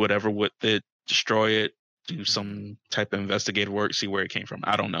 They do whatever with it, destroy it, do some type of investigative work, see where it came from.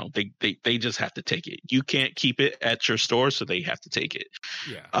 I don't know. They just have to take it. You can't keep it at your store, so they have to take it.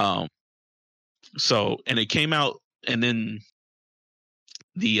 Yeah. So, and it came out, and then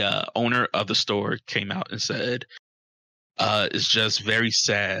the owner of the store came out and said, it's just very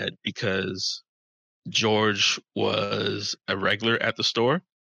sad because George was a regular at the store.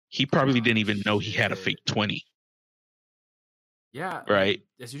 He probably didn't even know he had a fake 20. Yeah. Right.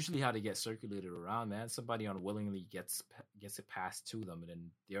 That's usually how they get circulated around, man. Somebody unwillingly gets it passed to them, and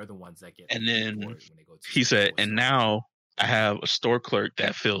then they're the ones that get. And then when they go to he said, and now I have a store clerk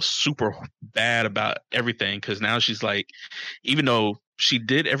that feels super bad about everything, because now she's like, even though she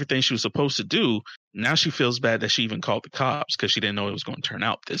did everything she was supposed to do, now she feels bad that she even called the cops because she didn't know it was going to turn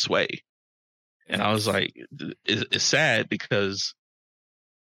out this way. And I was like, it's sad because,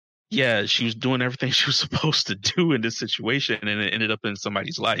 yeah, she was doing everything she was supposed to do in this situation, and it ended up in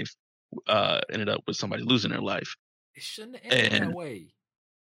somebody's life. Ended up with somebody losing their life. It shouldn't have ended that way.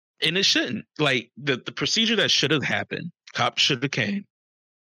 And it shouldn't. Like, the procedure that should have happened, cops should have came,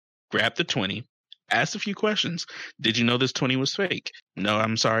 grabbed the 20, asked a few questions. Did you know this 20 was fake? No,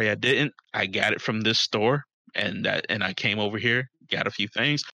 I'm sorry, I didn't. I got it from this store, and I came over here, got a few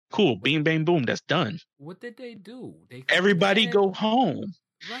things. Cool, bing, bang, boom, that's done. What did they do? Everybody go home.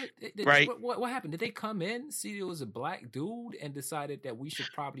 Right. Right. What happened? Did they come in, see it was a black dude, and decided that we should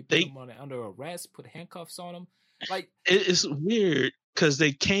probably put him under arrest, put handcuffs on him? Like, it's weird because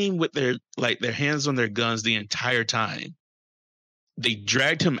they came with their hands on their guns the entire time. They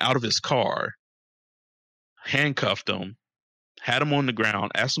dragged him out of his car, handcuffed him, had him on the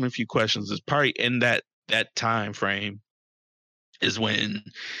ground, asked him a few questions. It's probably in that time frame is when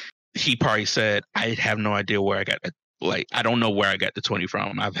he probably said, I have no idea where I got that. Like, I don't know where I got the 20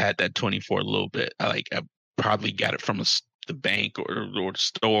 from. I've had that 20 for a little bit. I probably got it from the bank or the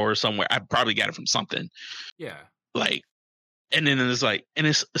store or somewhere. I probably got it from something. Yeah. Like, and then it's like, and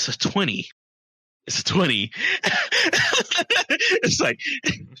it's a 20. It's a 20. It's like,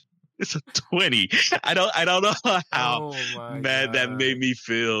 it's a 20. I don't know how mad that made me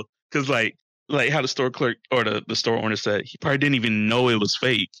feel. because like how the store clerk or the store owner said, he probably didn't even know it was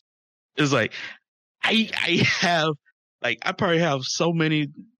fake. It's like I have I probably have so many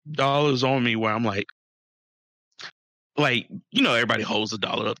dollars on me where I'm like everybody holds a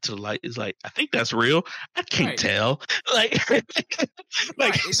dollar up to the light. It's like, I think that's real. I can't tell. Like,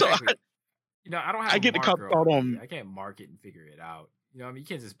 exactly. So I don't have. I get the cop thought on. I can't mark it and figure it out. You know, what I mean, you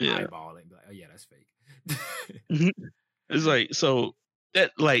can't just eyeball it and be like, oh yeah, that's fake. It's like, so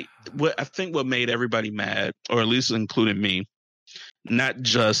that what I think what made everybody mad, or at least including me, not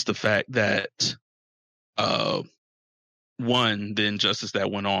just the fact that one, the injustice that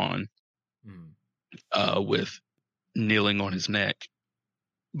went on with kneeling on his neck,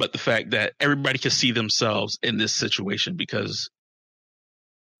 but the fact that everybody can see themselves in this situation, because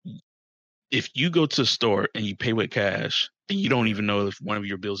if you go to a store and you pay with cash and you don't even know if one of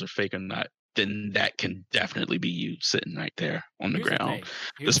your bills are fake or not, then that can definitely be you sitting right there on the ground.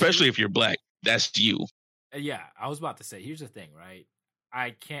 Especially if you're black, that's you. Yeah, I was about to say, here's the thing, right?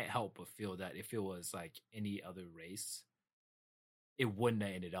 I can't help but feel that if it was like any other race, it wouldn't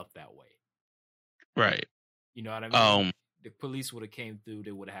have ended up that way. Right. You know what I mean? The police would have came through,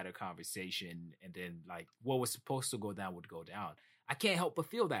 they would have had a conversation, and then like what was supposed to go down would go down. I can't help but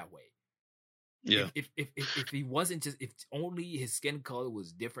feel that way. Yeah. If he wasn't just, if only his skin color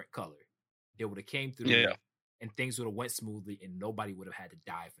was different color, they would have came through and things would have went smoothly and nobody would have had to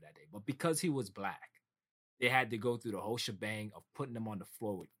die for that day. But because he was black, they had to go through the whole shebang of putting him on the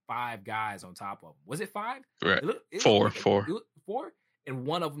floor with 5 guys on top of him. Was it 5? Right. Four. 4. And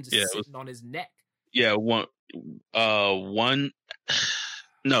one of them just sitting on his neck. Yeah, one.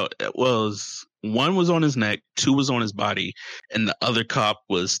 No, it was one was on his neck, 2 was on his body, and the other cop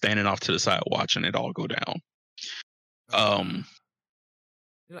was standing off to the side watching it all go down.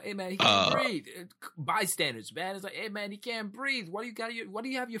 Like, hey man, he can't breathe. Bystanders, man, it's like, hey man, he can't breathe. Why do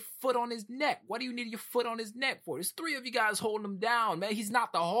you have your foot on his neck? What do you need your foot on his neck for? There's 3 of you guys holding him down, man. He's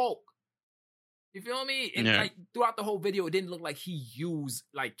not the Hulk. You feel me? And like throughout the whole video, it didn't look like he used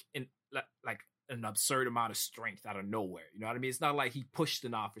like an absurd amount of strength out of nowhere. You know what I mean? It's not like he pushed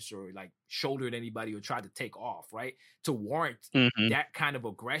an officer or like shouldered anybody or tried to take off, right? To warrant that kind of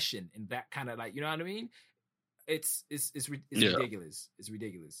aggression and that kind of like, you know what I mean? It's ridiculous. It's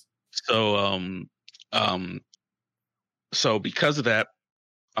ridiculous. So because of that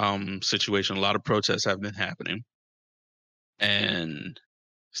situation, a lot of protests have been happening. And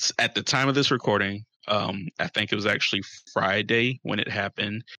at the time of this recording, I think it was actually Friday when it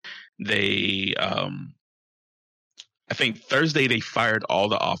happened. They, I think Thursday they fired all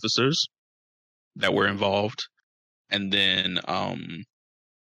the officers that were involved, and then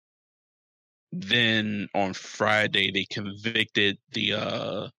on Friday they convicted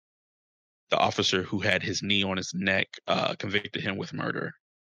the officer who had his knee on his neck, convicted him with murder.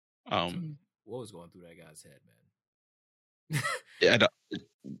 What was going through that guy's head, man? Yeah,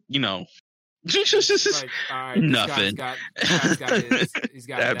 you know. Like, all right, nothing. He's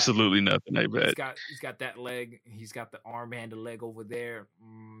got absolutely nothing. I bet he's got that leg. He's got the arm-handed leg over there.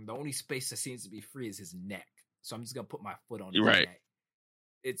 The only space that seems to be free is his neck. So I'm just gonna put my foot on his neck.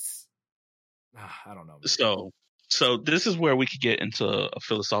 It's I don't know. Man. So this is where we could get into a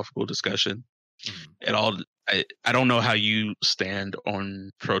philosophical discussion. At all, I don't know how you stand on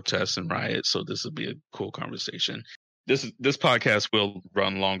protests and riots, so this would be a cool conversation. This podcast will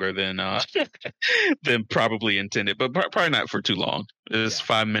run longer than probably intended, but probably not for too long. It's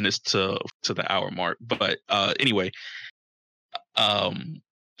 5 minutes to the hour mark. But anyway,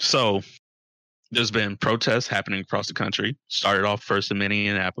 so there's been protests happening across the country. Started off first in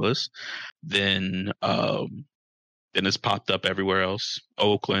Minneapolis, then it's popped up everywhere else: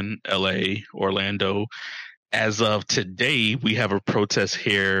 Oakland, LA, Orlando. As of today, we have a protest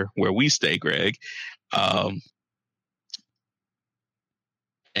here where we stay, Greg.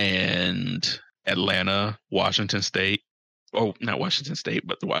 And Atlanta, Washington State. Oh, not Washington State,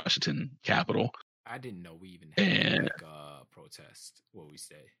 but the Washington capital. I didn't know we even had a protest where we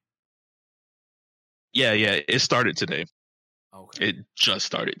stay. Yeah, it started today. Okay. It just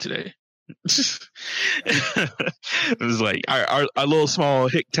started today. It was like our little small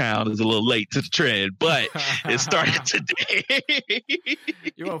hick town is a little late to the trend, but it started today.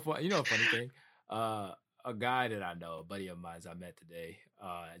 You know a funny thing? A guy that I know, a buddy of mine, I met today.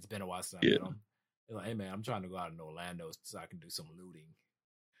 It's been a while since I met him. He's like, hey man, I'm trying to go out in Orlando so I can do some looting.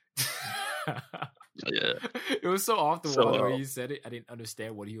 It was so off the wall where he said it. I didn't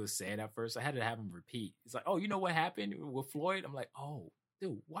understand what he was saying at first. I had to have him repeat. He's like, oh, you know what happened with Floyd? I'm like, oh,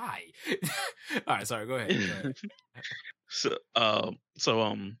 dude, why? All right, sorry, go ahead.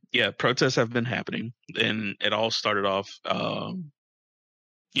 Protests have been happening, and it all started off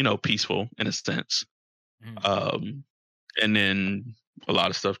peaceful in a sense. Mm. And then a lot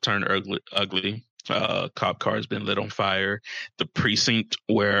of stuff turned ugly. Cop car has been lit on fire. The precinct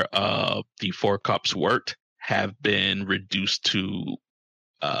where the 4 cops worked have been reduced to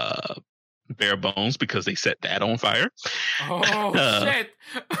bare bones because they set that on fire. Oh shit!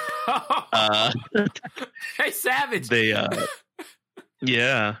 Hey, savage.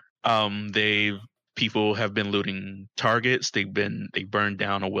 People have been looting Targets. They burned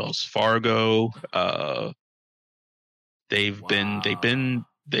down a Wells Fargo. They've been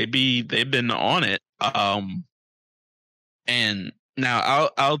on it. And now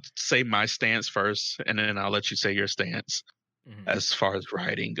I'll say my stance first, and then I'll let you say your stance as far as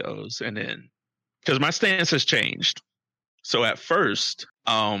rioting goes, and then because my stance has changed. So at first,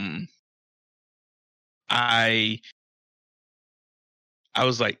 I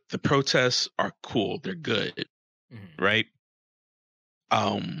was like, the protests are cool, they're good, right?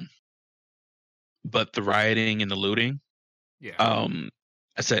 But the rioting and the looting,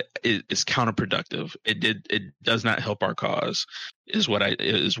 I said it's counterproductive. It does not help our cause, is what I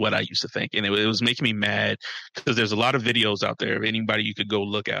used to think, and it was making me mad because there's a lot of videos out there. If anybody, you could go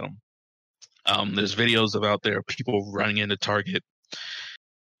look at them. There's videos out there of people running into Target,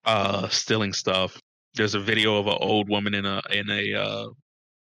 stealing stuff. There's a video of an old woman in a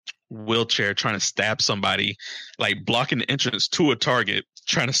wheelchair trying to stab somebody, like blocking the entrance to a Target,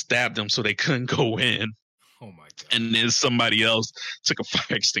 trying to stab them so they couldn't go in. Oh my god! And then somebody else took a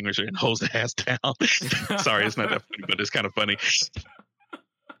fire extinguisher and hosed the ass down. Sorry, it's not that funny, but it's kind of funny.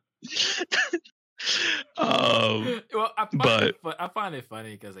 Well, I find it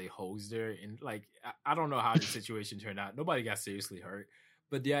funny because they hosed her, and like I don't know how the situation turned out. Nobody got seriously hurt,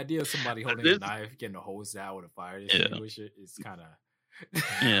 but the idea of somebody holding a knife getting hosed out with a fire extinguisher is kind of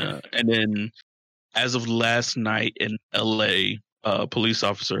And then, as of last night in LA, a police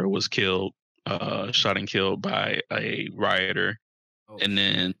officer was killed, shot and killed by a rioter, and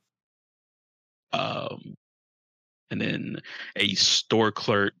then a store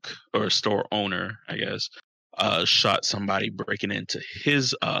clerk or store owner, I guess, shot somebody breaking into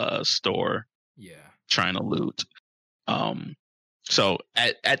his store, trying to loot. So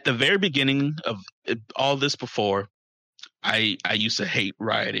at the very beginning of all this, before, I used to hate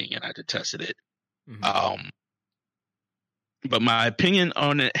rioting and I detested it. But my opinion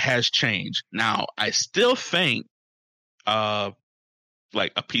on it has changed. Now, I still think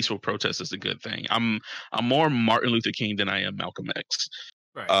like a peaceful protest is a good thing. I'm more Martin Luther King than I am Malcolm X.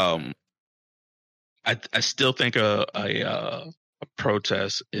 Right. I still think a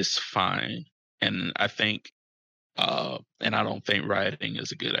protest is fine, and I think and I don't think rioting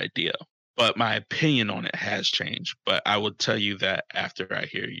is a good idea. But my opinion on it has changed. But I will tell you that after I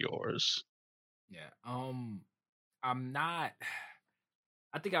hear yours. Yeah. I'm not.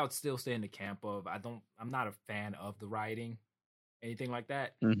 I think I would still stay in the camp of I'm not a fan of the rioting, anything like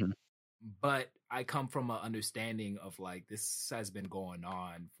that. But I come from an understanding of like this has been going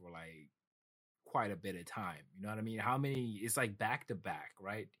on for like quite a bit of time. You know what I mean? How many? It's like back to back,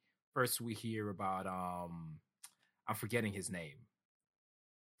 right? First we hear about I'm forgetting his name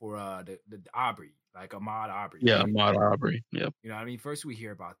for the Aubrey, like Ahmaud Arbery. Yeah, right? Ahmaud Arbery. Yep. You know what I mean? First we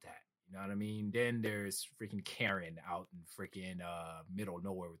hear about that. You know what I mean? Then there's freaking Karen out in freaking middle of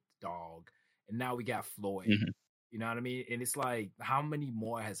nowhere with the dog. And now we got Floyd. You know what I mean? And it's like, how many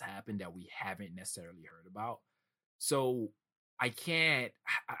more has happened that we haven't necessarily heard about? So I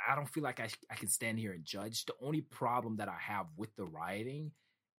don't feel like I can stand here and judge. The only problem that I have with the rioting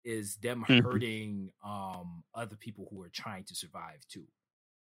is them hurting other people who are trying to survive too.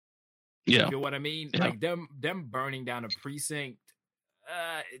 Yeah. You feel what I mean? Yeah. Like them burning down a precinct.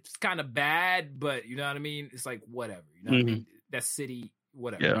 It's kind of bad, but you know what I mean? It's like whatever, you know what I mean? That city,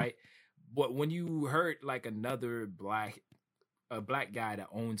 whatever, right? But when you hurt like another black guy that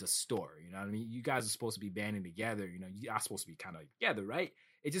owns a store, you know what I mean? You guys are supposed to be banding together, you know, you are supposed to be kind of together, right?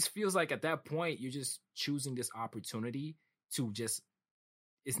 It just feels like at that point you're just choosing this opportunity to just,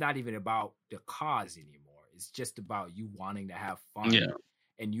 it's not even about the cause anymore. It's just about you wanting to have fun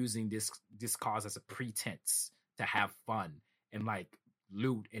and using this cause as a pretense to have fun and like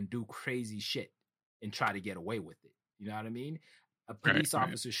loot and do crazy shit and try to get away with it. You know what I mean? A police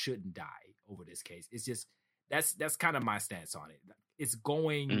officer shouldn't die over this case. It's just that's kind of my stance on it. It's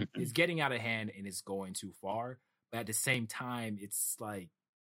going, it's getting out of hand and it's going too far. But at the same time, it's like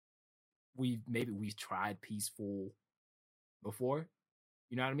we've tried peaceful before.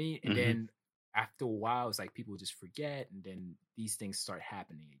 You know what I mean? And then after a while, it's like people just forget, and then these things start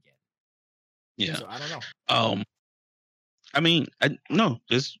happening again. Yeah. So I don't know. I mean, no,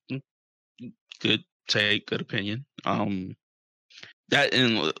 it's good take, good opinion. that,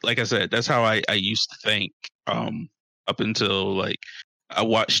 and like I said, that's how I used to think. Up until like I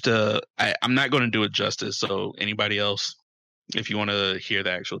watched. I'm not going to do it justice. So anybody else, if you want to hear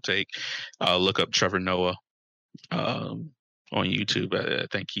the actual take, look up Trevor Noah on YouTube. I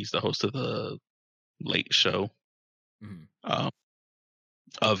think he's the host of the Late Show,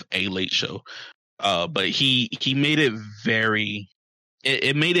 of a Late Show. But he made it very.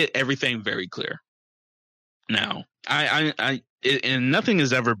 It made it everything very clear. Now, and nothing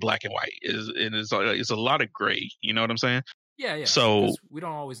is ever black and white. It's a lot of gray. You know what I'm saying? Yeah. So we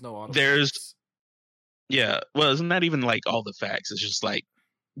don't always know all the facts. Yeah. Well, it's not even like all the facts. It's just like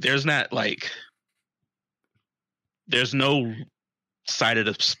there's no side of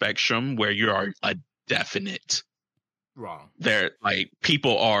the spectrum where you are a definite wrong. There, like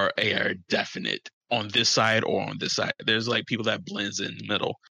people are definite on this side or on this side. There's like people that blends in the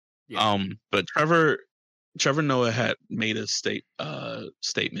middle. Yeah. But Trevor Noah had made a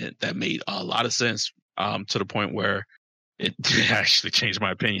statement that made a lot of sense, to the point where it actually changed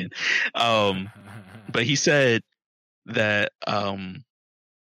my opinion. But he said that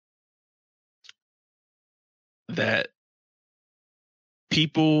that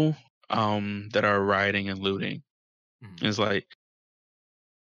people that are rioting and looting is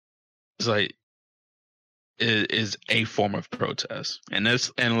a form of protest, and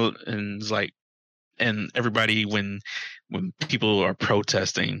it's like, and everybody, when people are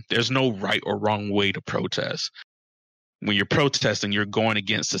protesting, there's no right or wrong way to protest. When you're protesting, you're going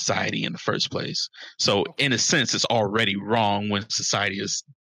against society in the first place. So in a sense, it's already wrong when society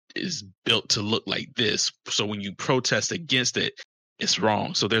is built to look like this. So when you protest against it, it's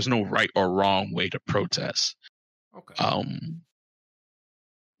wrong. So there's no right or wrong way to protest. Okay.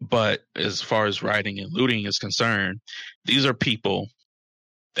 But as far as rioting and looting is concerned, these are people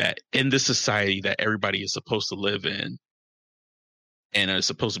that in this society that everybody is supposed to live in and are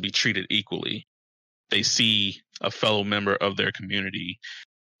supposed to be treated equally, they see a fellow member of their community,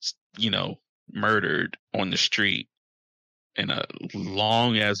 murdered on the street in a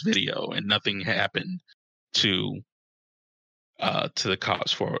long ass video, and nothing happened to the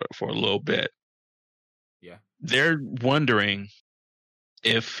cops for a little bit. Yeah. They're wondering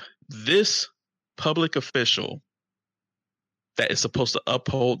if this public official that is supposed to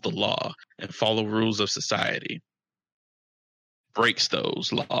uphold the law and follow rules of society breaks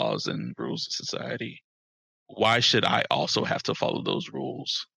those laws and rules of society, why should I also have to follow those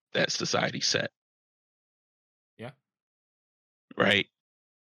rules that society set? Yeah. Right.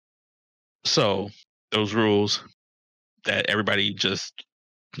 So those rules that everybody just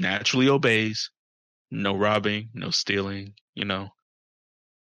naturally obeys, no robbing, no stealing,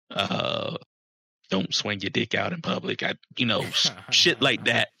 don't swing your dick out in public. Shit like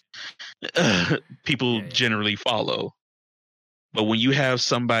that. People generally follow. But when you have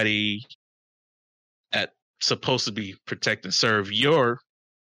somebody that's supposed to be protect and serve your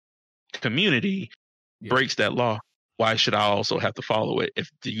community breaks that law, why should I also have to follow it? If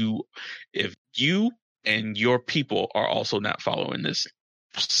you and your people are also not following this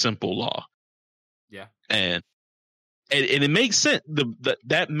simple law. Yeah. And it makes sense.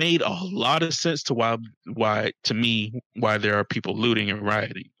 That made a lot of sense to why there are people looting and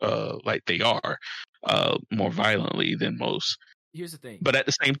rioting, like they are, more violently than most. Here's the thing. But at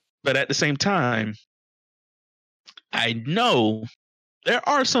the same time, I know there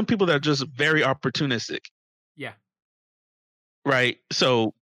are some people that are just very opportunistic. Yeah. Right.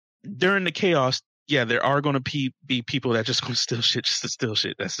 So during the chaos, there are going to be people that just going to steal shit just to steal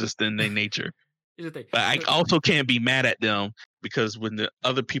shit. That's just in their nature. But I also can't be mad at them, because when the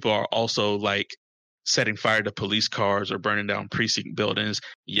other people are also like setting fire to police cars or burning down precinct buildings,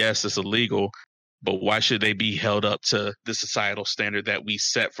 yes, it's illegal, but why should they be held up to the societal standard that we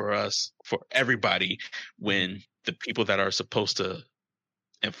set for everybody, when the people that are supposed to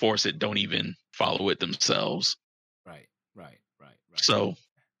enforce it don't even follow it themselves? Right. So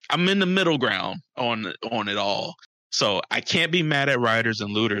I'm in the middle ground on it all. So I can't be mad at rioters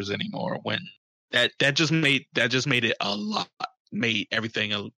and looters anymore, when that just made it a lot, made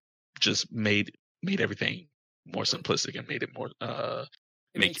everything more simplistic, and made it more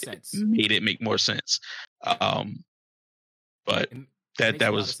makes sense. Made it make more sense. But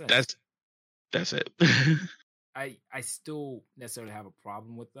that's it. I still necessarily have a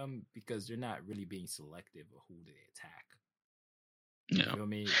problem with them, because they're not really being selective of who they attack. No. You know what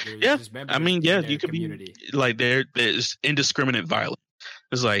I mean? You could be like, there's indiscriminate violence.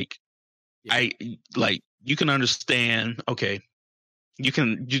 It's like, you can understand. Okay, you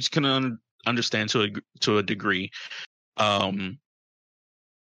can understand to a degree, the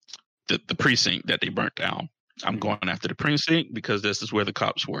precinct that they burnt down. I'm going after the precinct because this is where the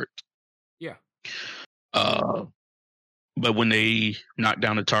cops worked. Yeah. But when they knock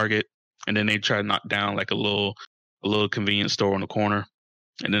down the Target, and then they try to knock down like a little convenience store on the corner,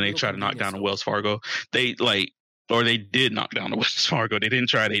 and then they try to knock down the Wells Fargo, they did knock down the Wells Fargo. They didn't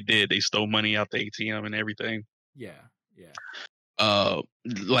try, they did. They stole money out the ATM and everything. Yeah.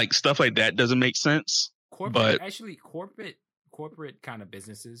 Like stuff like that doesn't make sense. Corporate kind of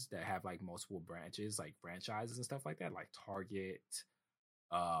businesses that have like multiple branches, like franchises and stuff like that, like Target,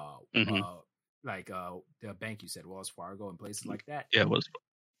 like the bank you said, Wells Fargo, and places like that. Yeah,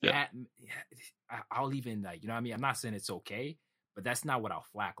 I'll even like, you know what I mean? I'm not saying it's okay, but that's not what I'll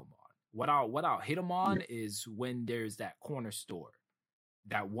flack them on. What I'll hit them on is when there's that corner store,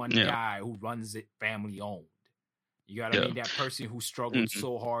 that one guy who runs it family owned. You got what I mean? That person who struggled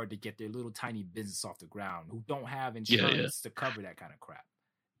so hard to get their little tiny business off the ground, who don't have insurance to cover that kind of crap.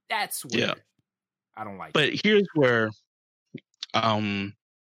 That's where I don't like. But here's where, and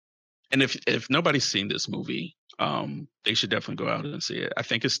if nobody's seen this movie, they should definitely go out and see it. I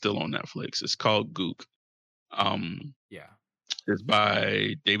think it's still on Netflix. It's called Gook. It's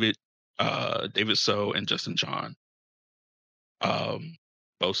by David So and Justin Chon.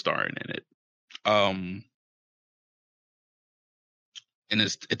 Both starring in it. And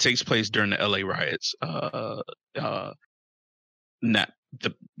it takes place during the LA riots. Not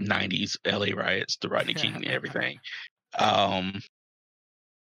the 90s LA riots, the Rodney King and everything.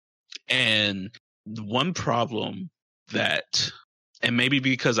 And the one problem that, and maybe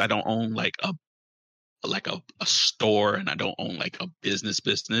because I don't own like a store and I don't own like a business,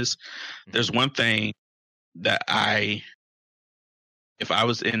 there's one thing that if I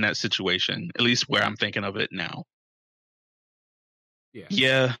was in that situation, at least where I'm thinking of it now,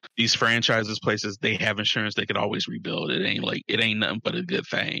 these franchises, places, they have insurance, they could always rebuild. It ain't nothing but a good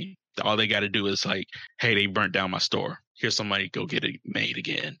thing. All they got to do is like, hey, they burnt down my store. Here's somebody, go get it made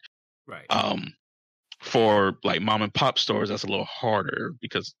again. Right. For like mom and pop stores, that's a little harder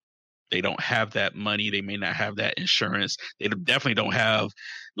because they don't have that money. They may not have that insurance. They definitely don't have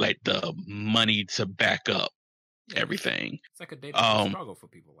like the money to back up everything. It's like a day-to-day struggle for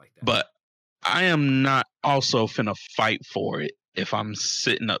people like that. But I am not also finna fight for it if I'm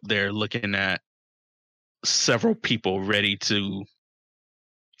sitting up there looking at several people ready to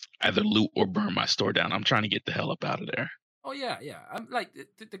either loot or burn my store down. I'm trying to get the hell up out of there. Oh yeah. I'm like the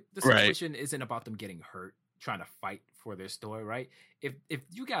situation isn't about them getting hurt trying to fight for their store, right? If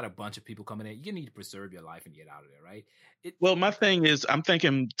you got a bunch of people coming in, you need to preserve your life and get out of there, right? Well, my thing is, I'm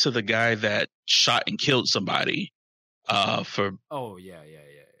thinking to the guy that shot and killed somebody for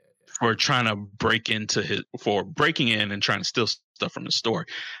trying to breaking in and trying to steal stuff from the store.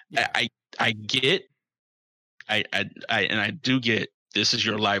 Yeah. I get, I do get, this is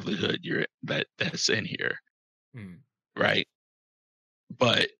your livelihood. That's in here, right?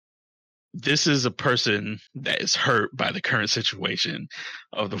 But this is a person that is hurt by the current situation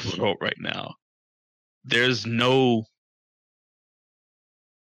of the world right now. There's no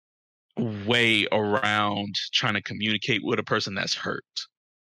way around trying to communicate with a person that's hurt.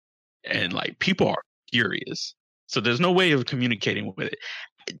 And like people are furious. So there's no way of communicating with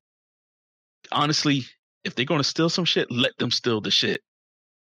it. Honestly, if they're going to steal some shit, let them steal the shit.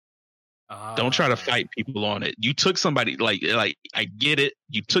 Don't try to fight people on it. You took somebody like I get it.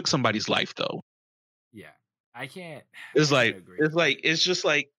 You took somebody's life though. Yeah, I can't. It's just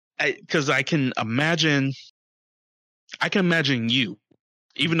like because I can imagine you,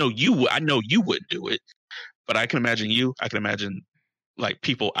 even though I know you wouldn't do it, but I can imagine you. I can imagine like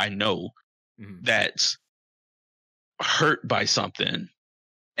people I know that's hurt by something,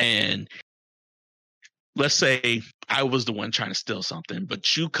 and let's say I was the one trying to steal something,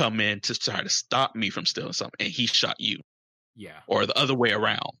 but you come in to try to stop me from stealing something, and he shot you. Yeah. Or the other way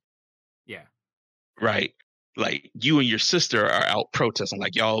around. Yeah. Right? Like, you and your sister are out protesting,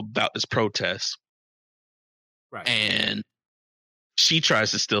 like y'all about this protest. Right. And she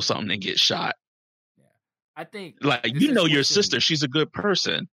tries to steal something and gets shot. Yeah. I think... Like, you know your sister, she's a good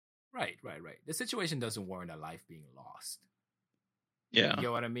person. Right. The situation doesn't warrant a life being lost. Yeah. You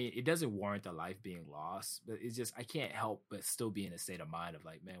know what I mean? It doesn't warrant a life being lost, but it's just, I can't help but still be in a state of mind of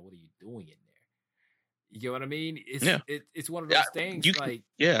like, man, what are you doing in there? You know what I mean? It's one of those things you know what I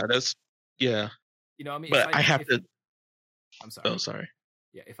mean? But like, I have to... I'm sorry. Oh, sorry.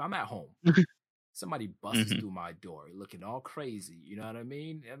 Yeah, if I'm at home, somebody busts through my door looking all crazy, you know what I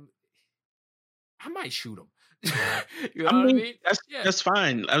mean? And I might shoot them. You know what I mean? That's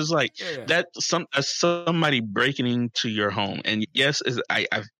fine. I was like, that's somebody breaking into your home, and yes, I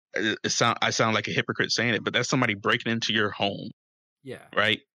sound like a hypocrite saying it, but that's somebody breaking into your home. Yeah.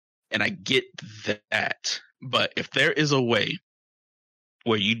 Right. And I get that, But if there is a way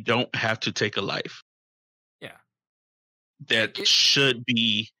where you don't have to take a life, that should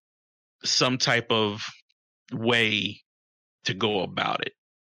be some type of way to go about it.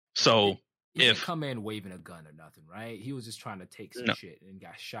 So he didn't come in waving a gun or nothing, right? He was just trying to take some shit and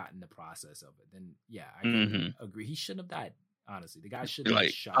got shot in the process of it. Then I can agree. He shouldn't have died. Honestly, the guy shouldn't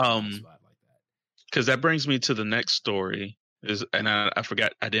have shot in the spot like that. Because that brings me to the next story. I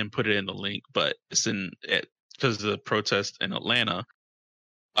forgot, I didn't put it in the link, but it's because of the protest in Atlanta.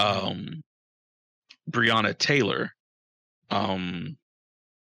 Breonna Taylor,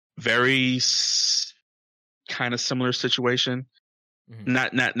 very kind of similar situation.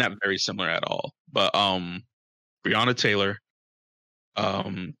 Not very similar at all, but Breonna Taylor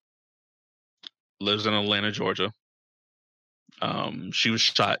lives in Atlanta, Georgia. She was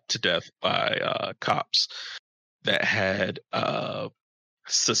shot to death by cops that had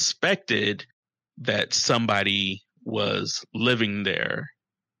suspected that somebody was living there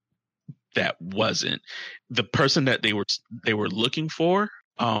that wasn't the person that they were looking for.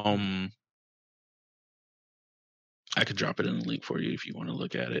 I could drop it in the link for you if you want to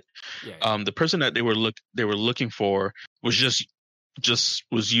look at it. The person that they were looking for was just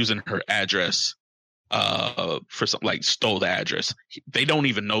was using her address for something, like stole the address. They don't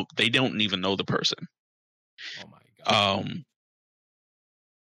even know the person. Oh my god.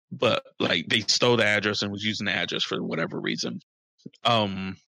 But like they stole the address and was using the address for whatever reason.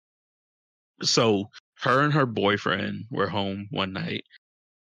 So her and her boyfriend were home one night,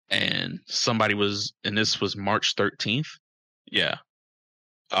 and somebody was, and this was March 13th. Yeah.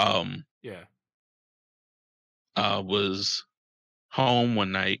 Was home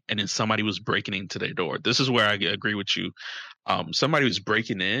one night, and then somebody was breaking into their door. This is where I agree with you. Somebody was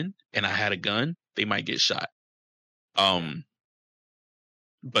breaking in, and I had a gun, they might get shot.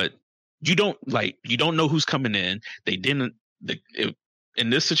 But you don't know who's coming in. They didn't. In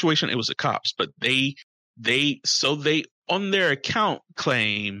this situation, it was the cops, but they on their account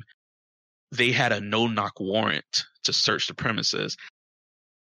claim they had a no-knock warrant to search the premises.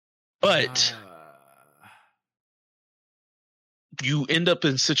 But you end up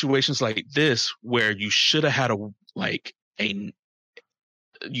in situations like this where you should have had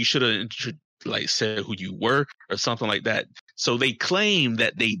said who you were or something like that. So they claim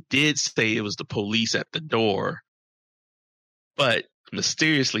that they did say it was the police at the door, but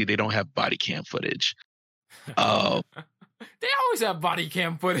mysteriously they don't have body cam footage. They always have body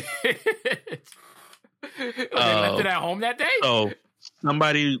cam footage. They left it at home that day. So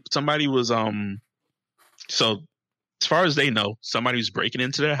somebody was so as far as they know, somebody was breaking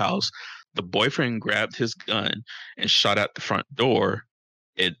into their house. The boyfriend grabbed his gun and shot at the front door.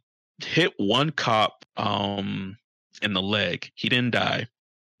 It hit one cop in the leg. He didn't die.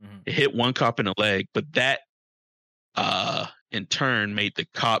 It hit one cop in the leg, but that in turn made the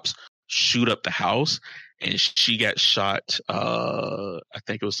cops shoot up the house, and she got shot I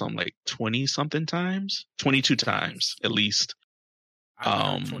think it was something like 22 times at least.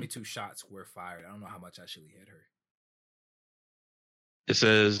 22 shots were fired. I don't know how much actually hit her. It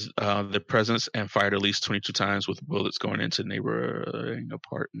says the presence and fired at least 22 times with bullets going into neighboring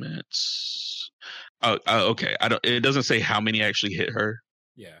apartments. Okay. It doesn't say how many actually hit her.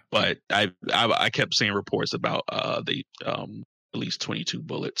 Yeah. But I kept seeing reports about the at least 22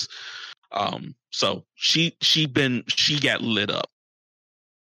 bullets. So she got lit up.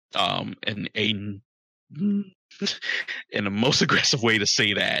 In the most aggressive way to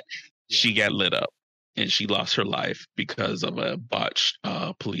say that, she got lit up. And she lost her life because of a botched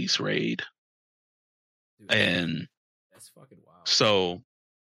police raid. Dude, and that's fucking wild. So,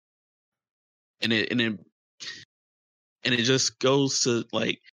 and it just goes to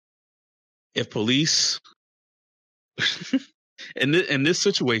like, if police in this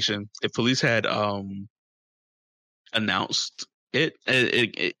situation, if police had announced it,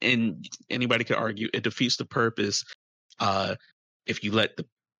 and anybody could argue it defeats the purpose. If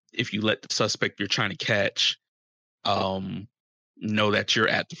you let the suspect you're trying to catch know that you're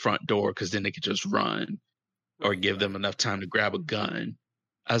at the front door, because then they could just run, or give them enough time to grab a gun.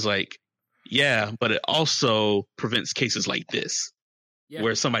 I was like, yeah, but it also prevents cases like this,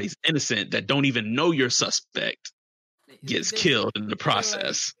 where somebody's innocent that don't even know your suspect gets killed in the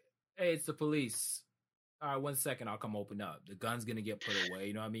process. Like, hey, it's the police. All right, 1 second, I'll come open up. The gun's gonna get put away.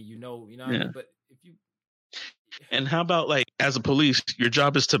 You know what I mean? You know what I mean? But if you... And how about, like, as a police, your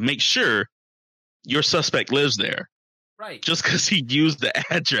job is to make sure your suspect lives there. Right. Just because he used the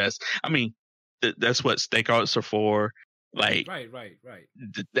address. I mean, that's what stakeouts are for. Like, right.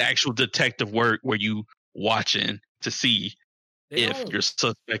 The actual detective work where you watching to see if your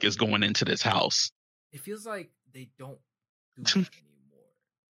suspect is going into this house. it feels like they don't do that anymore.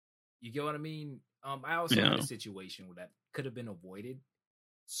 You get what I mean? I also had a situation where that could have been avoided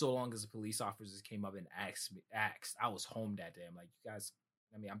so long as the police officers came up and asked. I was home that day. I'm like, you guys.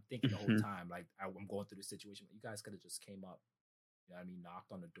 I mean, I'm thinking the whole time, like I'm going through the situation. You guys could have just came up. You know what I mean?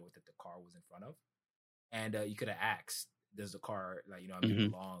 Knocked on the door that the car was in front of, and you could have asked, "Does the car, like, you know,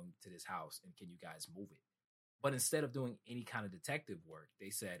 belong to this house? And can you guys move it?" But instead of doing any kind of detective work,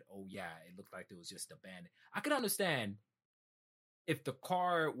 they said, "Oh yeah, it looked like it was just abandoned." I could understand if the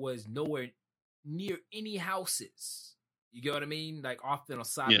car was nowhere near any houses. You get what I mean? Like off on the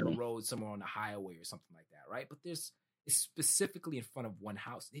side of the road, somewhere on the highway or something like that, right? But it's specifically in front of one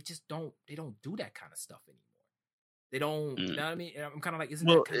house. They don't do that kind of stuff anymore. They don't, you know what I mean? I'm kind of like, isn't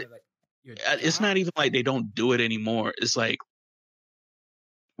that kind of like your job? It's not even like they don't do it anymore. It's like,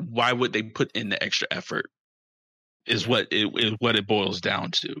 why would they put in the extra effort? Is what it boils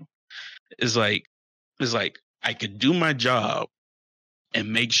down to. It's like I could do my job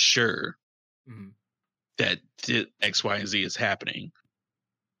and make sure that X, Y, and Z is happening,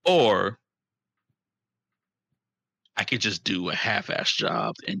 or I could just do a half-ass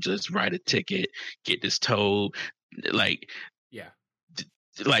job and just write a ticket, get this towed, like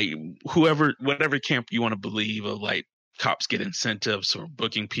whatever camp you want to believe of, like cops get incentives or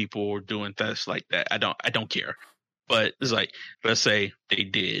booking people or doing things like that. I don't care. But it's like, let's say they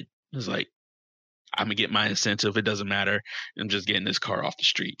did. It's like, I'm gonna get my incentive. It doesn't matter. I'm just getting this car off the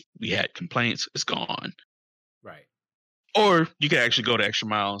street. We had complaints. It's gone. Right. Or you could actually go the extra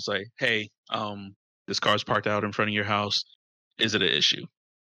mile and say, hey, this car's parked out in front of your house. Is it an issue?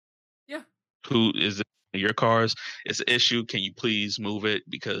 Yeah. Who is it? Your cars? It's an issue. Can you please move it?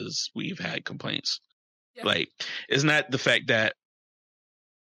 Because we've had complaints. Yeah. Like, isn't that the fact that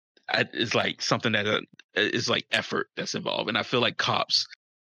it's like something that is like effort that's involved? And I feel like cops,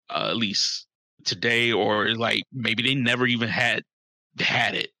 at least today, or like maybe they never even had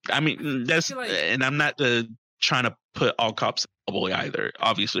it. I mean, and I'm not trying to put all cops in the either.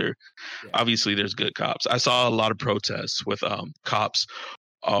 Obviously, there's good cops. I saw a lot of protests with cops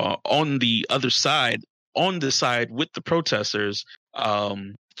on the other side, on the side with the protesters,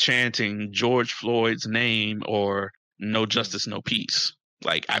 chanting George Floyd's name or "No justice, no peace."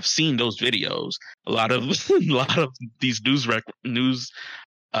 Like, I've seen those videos. A lot of these news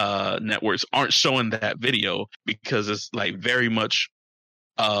networks aren't showing that video because it's like very much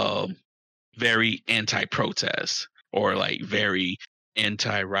very anti-protest or like very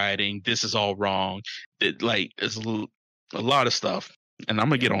anti-rioting. This is all wrong. It's a lot of stuff. And I'm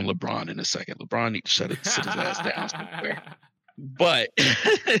gonna get on LeBron in a second. LeBron needs to sit his ass down somewhere. But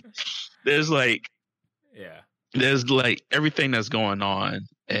there's like everything that's going on,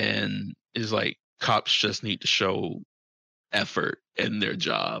 and is like cops just need to show effort in their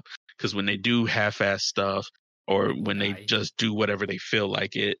job, because when they do half-ass stuff, or when they just do whatever they feel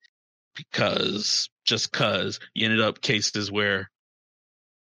like it, because you ended up cases where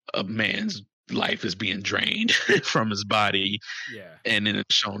a man's life is being drained from his body, and then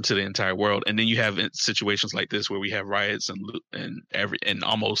it's shown to the entire world. And then you have situations like this where we have riots in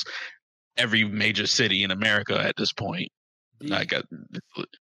almost every major city in America at this point. The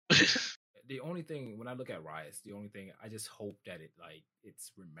only thing, when I look at riots, the only thing I just hope that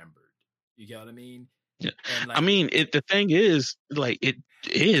it's remembered. You get what I mean? Yeah. And I mean, the thing is, like, it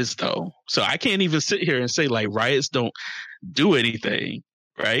is though. So I can't even sit here and say like riots don't do anything,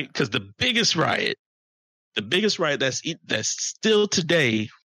 right? Because the biggest riot that's still today,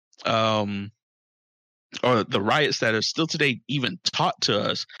 or the riots that are still today even taught to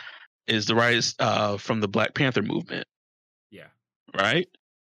us, is the riots from the Black Panther movement. Yeah. Right.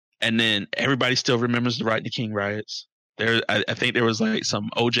 And then everybody still remembers the Rodney King riots. I think there was like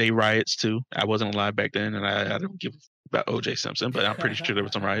some OJ riots too. I wasn't alive back then, and I don't give about OJ Simpson, but I'm pretty sure there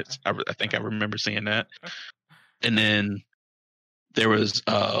were some riots. I think I remember seeing that. And then there was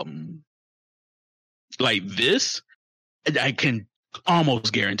like this. I can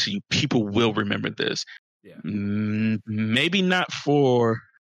almost guarantee you people will remember this. Yeah. Maybe not for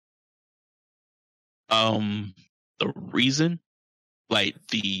the reason, like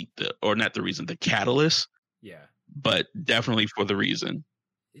the catalyst. Yeah. But definitely for the reason.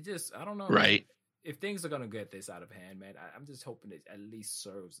 It just, I don't know. Right. If things are going to get this out of hand, man, I'm just hoping it at least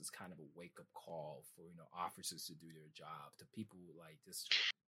serves as kind of a wake up call for, officers to do their job, to people like this.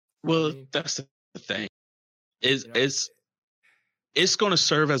 Well, that's the thing. It's going to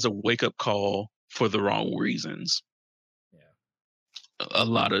serve as a wake up call for the wrong reasons. Yeah. A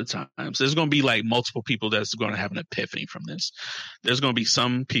lot of the times there's going to be like multiple people that's going to have an epiphany from this. There's going to be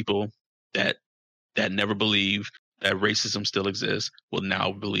some people that never believed that racism still exists will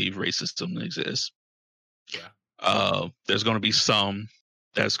now believe racism exists. Yeah. There's going to be some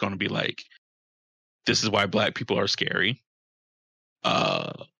that's going to be like, this is why black people are scary.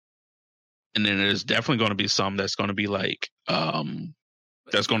 And then there's definitely going to be some that's going to be like,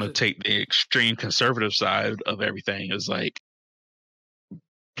 that's going to take the extreme conservative side of everything. Is like,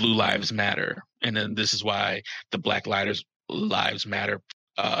 Blue Lives Matter, and then this is why the Black Lives Matter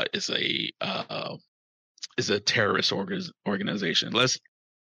is a terrorist organization. Let's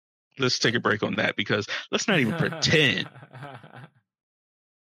take a break on that, because let's not even pretend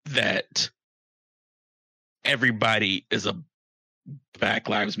that everybody is a Black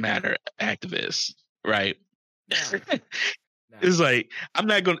Lives Matter activist, right? It's like, I'm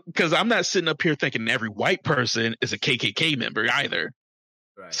not sitting up here thinking every white person is a KKK member either.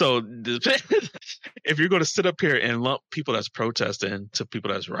 Right. So if you're going to sit up here and lump people that's protesting to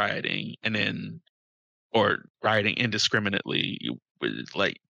people that's rioting, or rioting indiscriminately,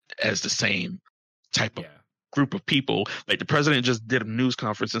 like as the same type of group of people, like the president just did a news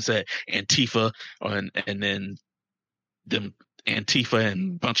conference and said Antifa, and then them Antifa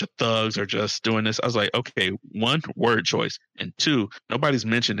and a bunch of thugs are just doing this. I was like, okay, one, word choice, and two, nobody's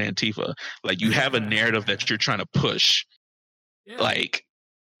mentioned Antifa. Like, you have a narrative that you're trying to push, like,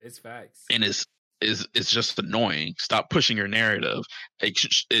 it's facts, and it's just annoying. Stop pushing your narrative.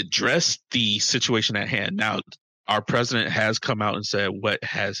 Address the situation at hand. Now, our president has come out and said what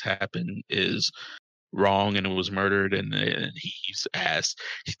has happened is wrong and it was murdered, and he asked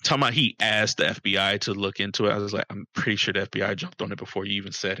the FBI to look into it. I was like, I'm pretty sure the FBI jumped on it before you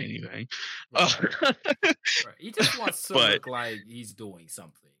even said anything. Right. He just wants to look like he's doing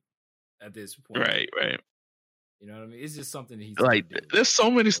something at this point. Right. You know what I mean? It's just something that he's like. There's so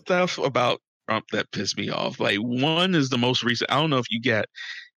many stuff about Trump that pissed me off. Like, one is the most recent. I don't know if you get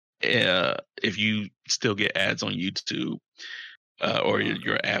if you still get ads on YouTube, or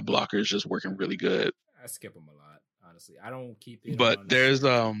your ad blocker is just working really good. I skip them a lot, honestly. I don't keep it. But there's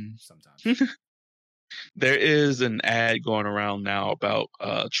sometimes there is an ad going around now about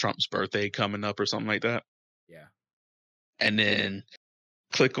Trump's birthday coming up or something like that. Yeah. And then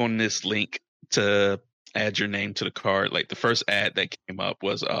click on this link to add your name to the card. Like, the first ad that came up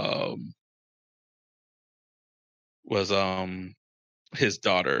was his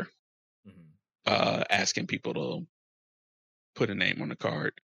daughter asking people to put a name on the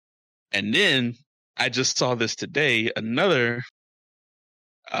card. And then I just saw this today, another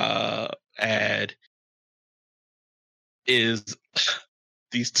ad is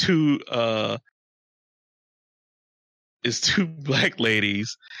these two black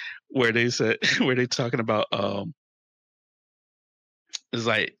ladies where they talking about it's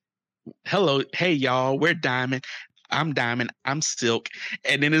like, hello, hey y'all, we're Diamond, I'm Diamond, I'm Silk,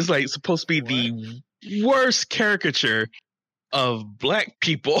 and then it's like supposed to be the worst caricature of black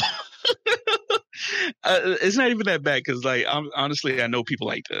people. It's not even that bad, because like, honestly, I know people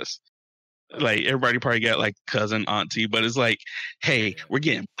like this. Like, everybody probably got like cousin, auntie, but it's like, hey, we're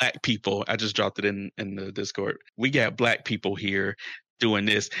getting black people. I just dropped it in the Discord. We got black people here doing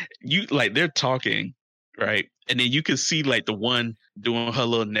this. You like, they're talking, right? And then you can see like the one doing her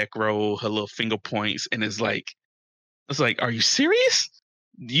little neck roll, her little finger points, and it's like, are you serious?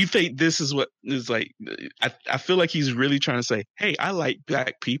 Do you think this is what is like? I feel like he's really trying to say, hey, I like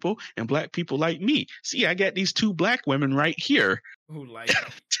black people and black people like me. See, I got these two black women right here who like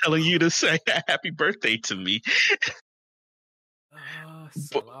telling you to say happy birthday to me.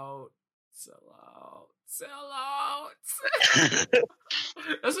 Sell out.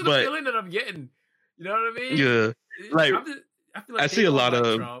 That's the feeling that I'm getting. You know what I mean? Yeah. Like, I feel like I see a lot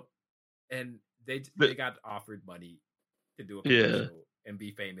of Trump, and they got offered money to do a commercial and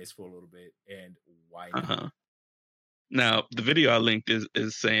be famous for a little bit, and why not? Now, the video I linked is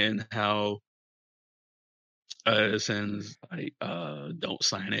saying how it says like, don't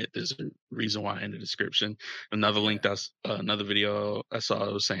sign it. There's a reason why in the description. Another link, that's another video I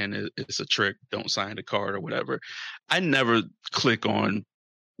saw was saying it's a trick. Don't sign the card or whatever. I never click on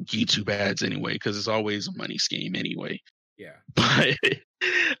YouTube ads anyway, because it's always a money scheme anyway. Yeah. But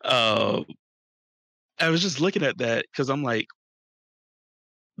I was just looking at that because I'm like,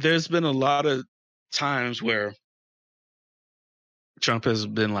 there's been a lot of times where Trump has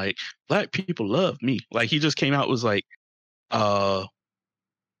been like, black people love me. Like, he just came out, was like,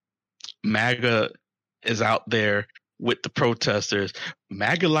 MAGA is out there with the protesters.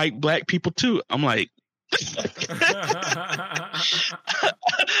 MAGA like black people too. I'm like,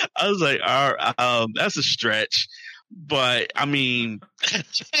 I was like, all right, that's a stretch. But I mean,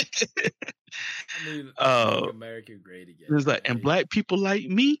 America great again. It's like, and black people like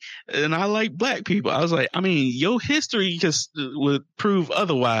me, and I like black people. I was like, I mean, your history would prove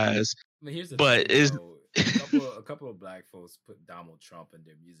otherwise. I mean, here's the but thing, a couple of black folks put Donald Trump in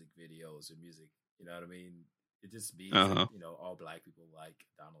their music videos or music. You know what I mean? It just means that, all black people like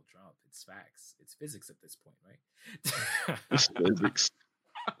Donald Trump. It's facts. It's physics at this point, right? It's physics.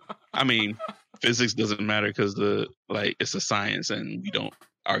 I mean, physics doesn't matter because it's a science, and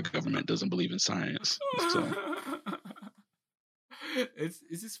our government doesn't believe in science. So. It's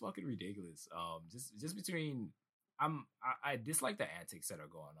just fucking ridiculous. Just between I dislike the antics that are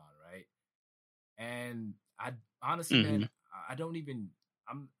going on, right? And I honestly, man, I don't even.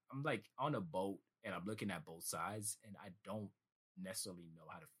 I'm like on a boat and I'm looking at both sides, and I don't necessarily know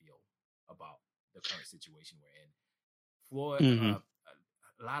how to feel about the current situation we're in. Floyd,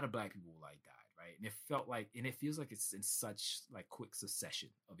 a lot of black people died, right? And it feels like it's in such quick succession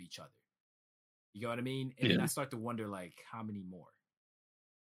of each other. You know what I mean? And then I start to wonder how many more.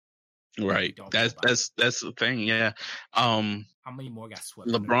 Right. That's the thing. Yeah. How many more got swept?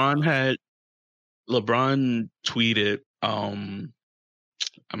 LeBron tweeted. I'm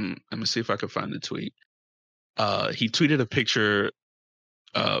gonna see if I can find the tweet. He tweeted a picture.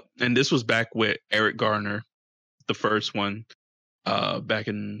 And this was back with Eric Garner, the first one. Back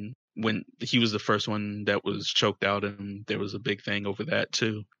in when he was the first one that was choked out, and there was a big thing over that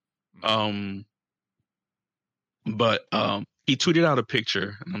too. But he tweeted out a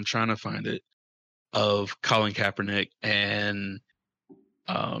picture, and I'm trying to find it, of Colin Kaepernick and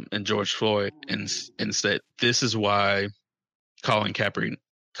George Floyd, and said, "This is why Colin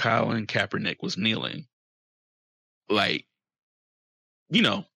Kaepernick was kneeling."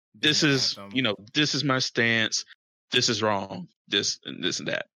 This is my stance. This is wrong. This and this and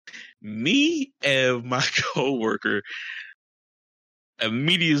that. Me and my coworker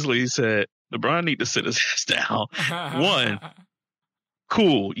immediately said, LeBron need to sit his ass down. One,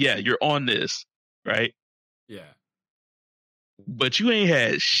 cool. Yeah, you're on this, right? Yeah. But you ain't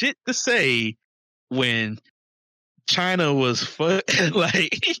had shit to say when China was when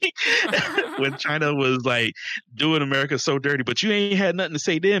China was doing America so dirty, but you ain't had nothing to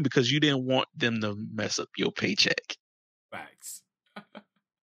say then because you didn't want them to mess up your paycheck. Facts.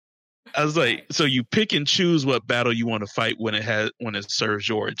 I was like, so you pick and choose what battle you want to fight when it serves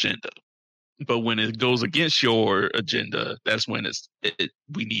your agenda. But when it goes against your agenda, that's when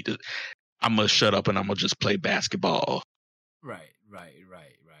we need to. I'm gonna shut up and I'm gonna just play basketball. Right.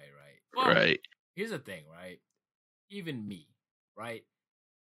 Well, right. Here's the thing, right? Even me, right?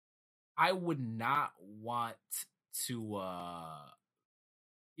 I would not want to,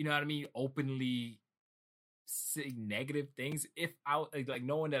 you know what I mean, openly say negative things if I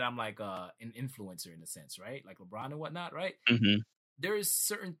knowing that I'm an influencer in a sense, right? Like LeBron and whatnot, right? Mm-hmm. There is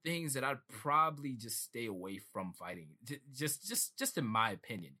certain things that I'd probably just stay away from fighting, just in my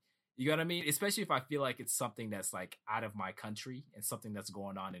opinion. You know what I mean? Especially if I feel like it's something that's out of my country and something that's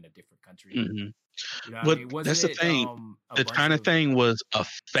going on in a different country. Mm-hmm. You know what I mean? That's the thing. The China thing was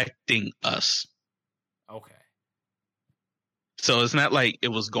affecting us. Okay. So it's not like it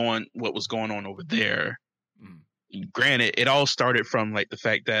was what was going on over there. Granted, it all started from the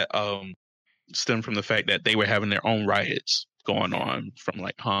fact that stemmed from the fact that they were having their own riots going on from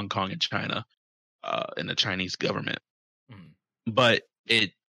Hong Kong and China, and the Chinese government. But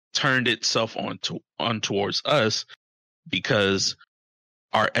it turned itself on towards us because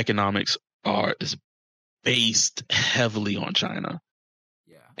our economics is based heavily on China.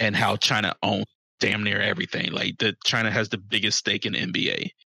 Yeah. And how China owns damn near everything. China has the biggest stake in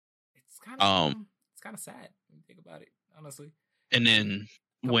NBA. It's kind of sad when you think about it, honestly. And then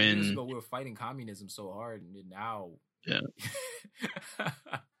years ago we were fighting communism so hard, and now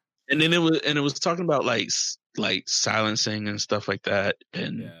and then it was talking about silencing and stuff like that,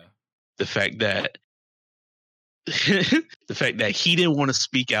 and the fact that he didn't want to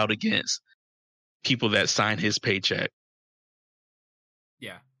speak out against people that sign his paycheck.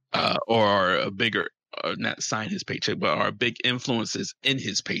 Yeah. Or are a bigger, or not sign his paycheck, but are big influences in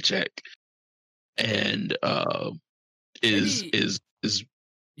his paycheck, and is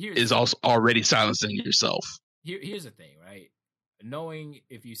also already silencing yourself. Here's the thing, right? Knowing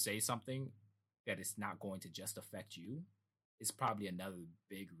if you say something that it's not going to just affect you is probably another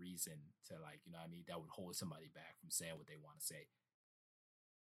big reason to you know what I mean, that would hold somebody back from saying what they want to say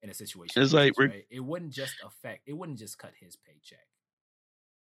in a situation. It's right? It wouldn't just cut his paycheck.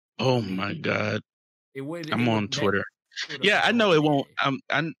 Oh my God. It would. I'm on Twitter. Yeah, I know it won't.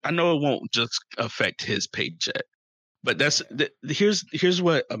 I know it won't just affect his paycheck, but here's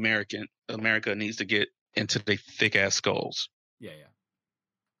what America needs to get into their thick ass skulls. Yeah.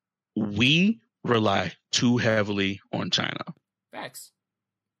 We rely too heavily on China. Facts.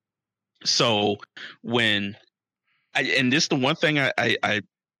 So and this is the one thing I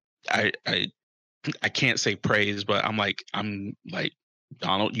I can't say praise, but I'm like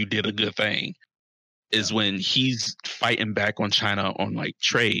Donald, you did a good thing. Is when he's fighting back on China on like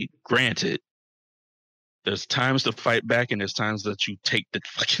trade. Granted, there's times to fight back, and there's times that you take the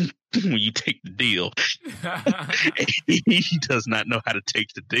fucking when you take the deal. He does not know how to take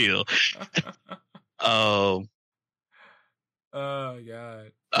the deal. Oh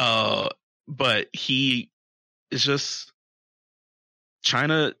God. But he is just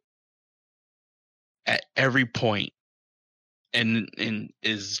China at every point, and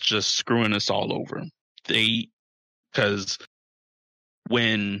is just screwing us all over. Because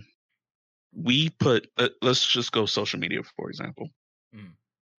when we put, let's just go social media, for example.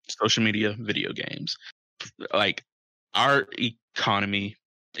 Social media, video games. Like, our economy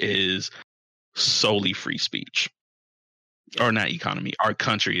is solely free speech. Or not economy. Our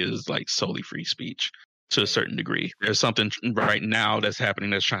country is like solely free speech to a certain degree. There's something right now that's happening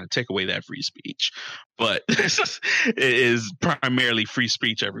that's trying to take away that free speech. But it is primarily free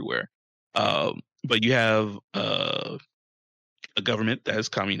speech everywhere. But you have a government that is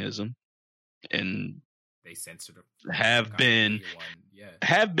communism, and they censored have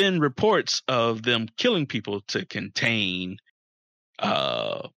been reports of them killing people to contain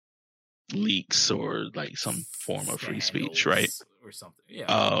leaks or like some form of free speech, right? Or something.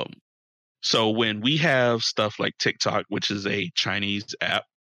 Yeah. So when we have stuff like TikTok, which is a Chinese app,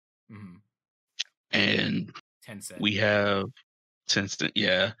 and Tencent. we have Tencent,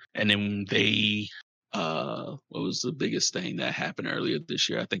 and then they, what was the biggest thing that happened earlier this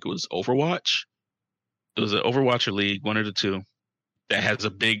year? I think it was Overwatch. It was an Overwatch or League, one of the two, that has a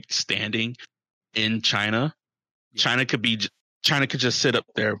big standing in China. Yeah. China could just sit up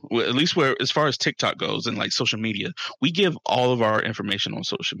there, at least where, as far as TikTok goes and like social media, we give all of our information on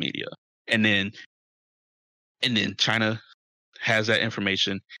social media, and then China has that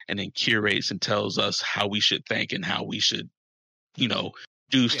information and then curates and tells us how we should think and how we should,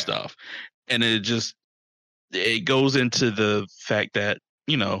 do stuff. And it goes into the fact that,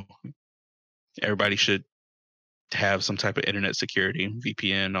 everybody should have some type of internet security,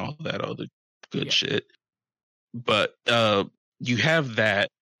 VPN, all that other good shit. But you have that,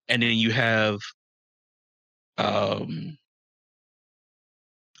 and then you have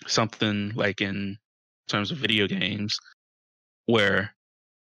something like in terms of video games where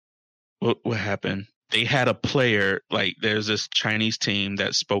what happened? They had a player, like there's this Chinese team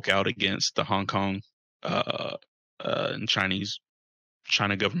that spoke out against the Hong Kong and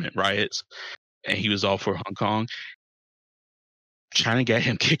China government riots, and he was all for Hong Kong. China got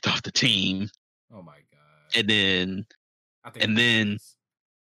him kicked off the team. Oh my God. And then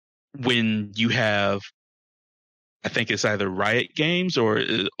when you have, I think it's either Riot Games or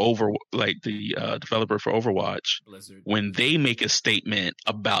the developer for Overwatch, Blizzard, when they make a statement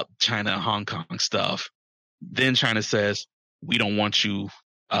about China and Hong Kong stuff, then China says, we don't want you,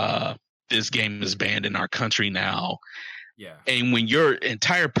 this game is banned in our country now. Yeah. And when your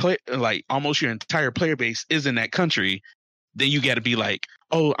entire almost your entire player base is in that country, then you got to be like,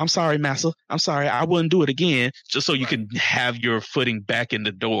 oh, I'm sorry, massa. I'm sorry. I wouldn't do it again, just so you can have your footing back in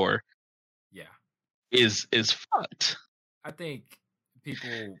the door. Yeah. Is fucked. I think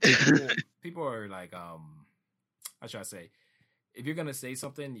people are like, how should I say? If you're going to say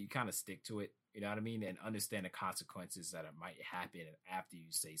something, you kind of stick to it. You know what I mean? And understand the consequences that might happen after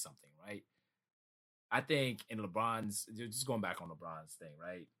you say something, right? I think in LeBron's, just going back on LeBron's thing,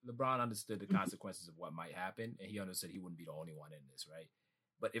 right? LeBron understood the consequences of what might happen, and he understood he wouldn't be the only one in this, right?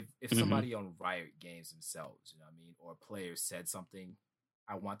 But if somebody on Riot Games themselves, you know what I mean, or a player said something,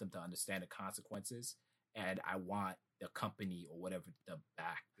 I want them to understand the consequences, and I want the company or whatever to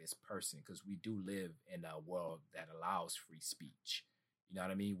back this person, because we do live in a world that allows free speech. You know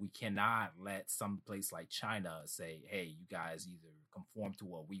what I mean? We cannot let some place like China say, hey, you guys either conform to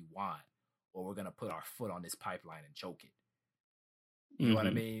what we want, or we're going to put our foot on this pipeline and choke it. You know what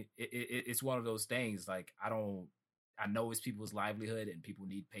I mean? It's one of those things. Like, I know it's people's livelihood and people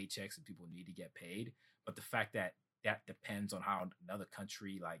need paychecks and people need to get paid. But the fact that depends on how another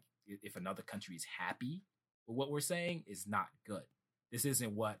country, like if another country is happy with what we're saying, is not good. This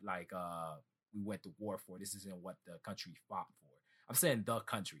isn't what we went to war for. This isn't what the country fought for. I'm saying the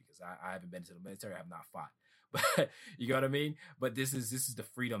country because I haven't been to the military. I have not fought. But you know what I mean? But this is the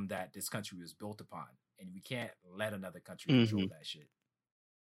freedom that this country was built upon. And we can't let another country control that shit.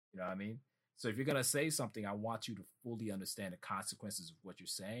 You know what I mean? So if you're going to say something, I want you to fully understand the consequences of what you're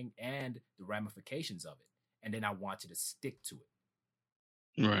saying and the ramifications of it. And then I want you to stick to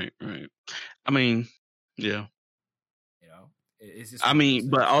it. Right. I mean, yeah. You know? It's just...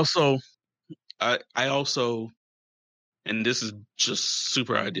 but also, I also, and this is just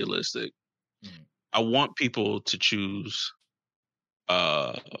super idealistic, I want people to choose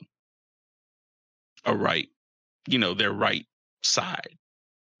a right, their right side,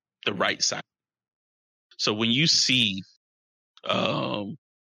 the right side. So when you see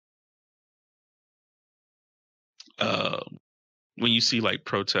like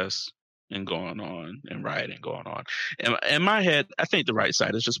protests and going on and rioting going on, in my head, I think the right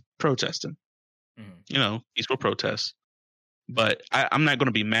side is just protesting. Peaceful protests. But I'm not going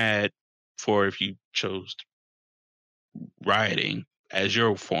to be mad for if you chose rioting as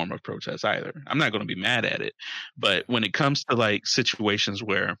your form of protest either. I'm not going to be mad at it. But when it comes to like situations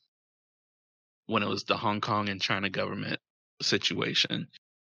where, when it was the Hong Kong and China government situation,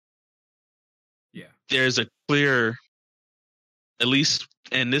 there's a clear, at least,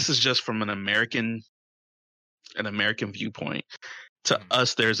 and this is just from an American viewpoint, to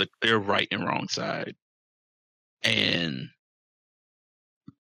us, there's a clear right and wrong side. And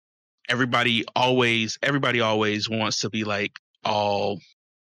everybody always wants to be like all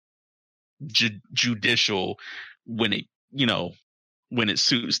judicial when it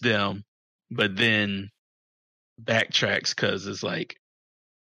suits them, but then backtracks because it's like,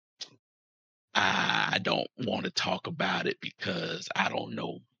 I don't want to talk about it because I don't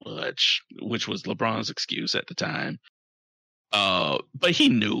know much, which was LeBron's excuse at the time. But he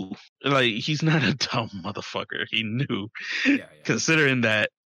knew, like, he's not a dumb motherfucker. He knew, considering that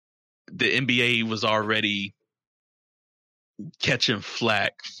the NBA was already catching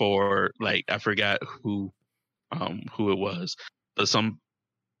flack for, like, I forgot who it was, but somebody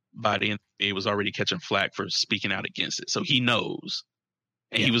in the NBA was already catching flack for speaking out against it. So he knows,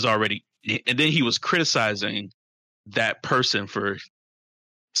 and he was already, and then he was criticizing that person for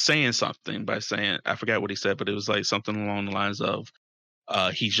saying something by saying, I forgot what he said, but it was like something along the lines of,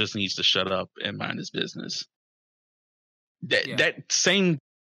 he just needs to shut up and mind his business. That same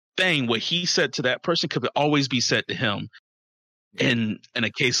thing, what he said to that person, could always be said to him in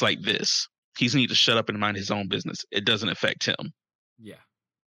a case like this. He needs to shut up and mind his own business. It doesn't affect him. Yeah.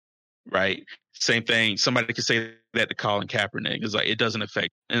 Right. Same thing. Somebody could say that to Colin Kaepernick. It's like, it doesn't affect.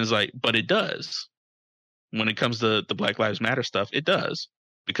 And it's like, but it does. When it comes to the Black Lives Matter stuff, it does.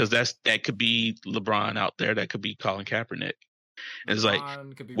 Because that could be LeBron out there. That could be Colin Kaepernick. And it's like,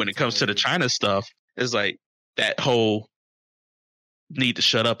 when it comes to the China stuff, it's like that whole need to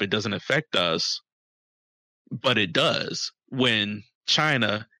shut up. It doesn't affect us. But it does when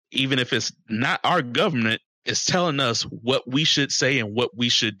China, even if it's not our government, is telling us what we should say and what we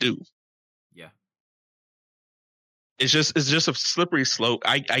should do. Yeah. It's just a slippery slope.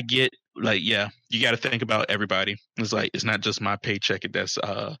 I get, like, you got to think about everybody. It's like, it's not just my paycheck that's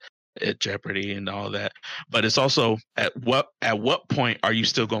at jeopardy and all that, but it's also at what point are you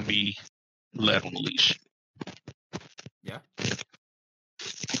still going to be let on the leash? Yeah.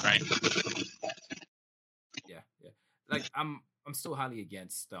 Right. Yeah. Like, I'm still highly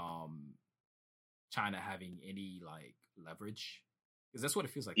against China having any like leverage, because that's what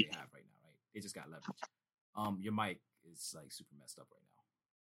it feels like they have right now, right? They just got leverage. Your mic is like super messed up right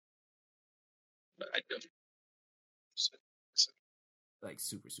now. I don't. Like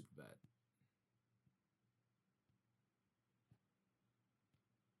super bad.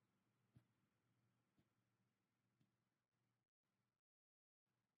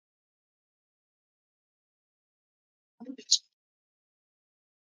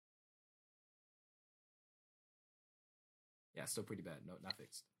 Yeah, still pretty bad. No, not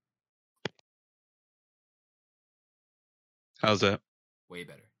fixed. How's that? Way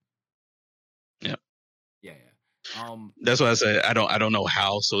better. Yeah. Yeah. That's why I say I don't know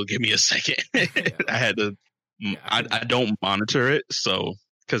how. So give me a second. I had to. I don't monitor it, so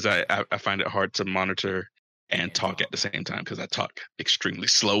because I find it hard to monitor and talk at the same time, because I talk extremely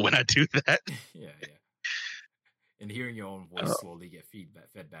slow when I do that. Yeah. And hearing your own voice slowly get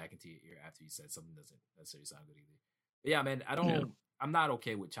fed back into your ear after you said something doesn't necessarily sound good either. But yeah, man, I'm not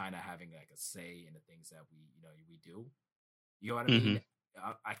okay with China having like a say in the things that we do. You know what I mean?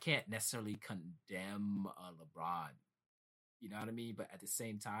 I can't necessarily condemn LeBron. You know what I mean? But at the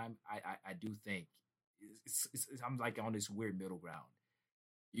same time, I do think I'm like on this weird middle ground.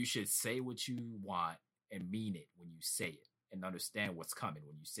 You should say what you want and mean it when you say it, and understand what's coming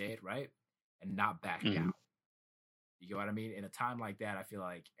when you say it, right? And not back down. You know what I mean? In a time like that, I feel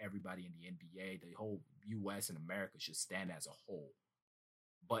like everybody in the NBA, the whole US and America, should stand as a whole.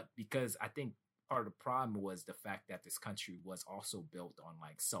 But because I think part of the problem was the fact that this country was also built on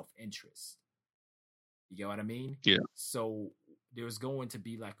like self-interest. You get what I mean? Yeah. So there's going to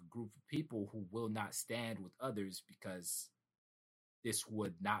be like a group of people who will not stand with others because this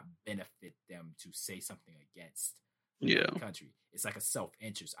would not benefit them to say something against Yeah. the country. It's like a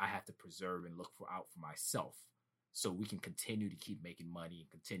self-interest. I have to preserve and look out for myself so we can continue to keep making money and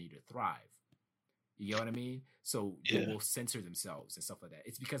continue to thrive. You know what I mean? So they will censor themselves and stuff like that.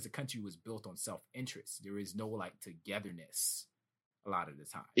 It's because the country was built on self-interest. There is no like togetherness a lot of the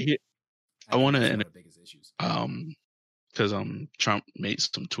time. Yeah. I want to, the biggest issues. Because Trump made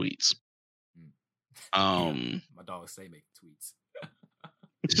some tweets. My dogs say make tweets.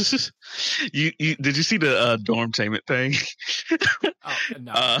 you did you see the Dormtainment thing?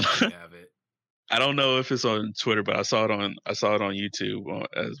 No, I have it. I don't know if it's on Twitter, but I saw it on YouTube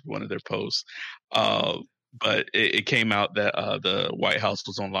as one of their posts. But it came out that the White House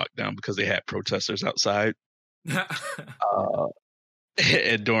was on lockdown because they had protesters outside. And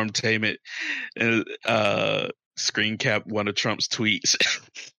Dormtainment screen cap one of Trump's tweets.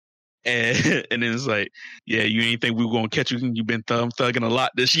 And then it's like, yeah, you ain't think we were gonna catch you? You've been thugging a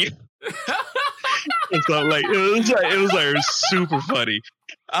lot this year. And so like it was like super funny.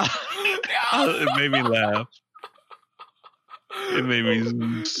 It made me laugh. It made me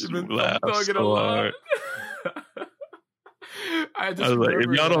laugh so hard. I was like, if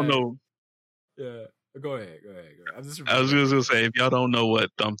y'all don't know, yeah, go ahead. I was just gonna say, if y'all don't know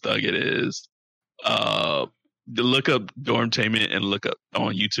what thumb thug it is, look up Dormtainment and look up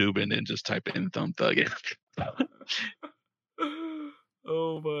on YouTube and then just type in thumb thug it.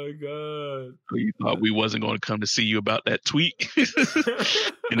 Oh my god! You thought we wasn't going to come to see you about that tweet,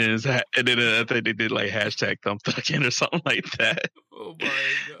 and then I think they did like hashtag thumb thugging or something like that. Oh my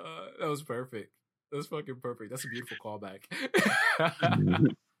god, that was perfect. That's fucking perfect. That's a beautiful callback.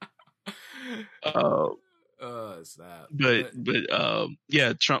 Snap. But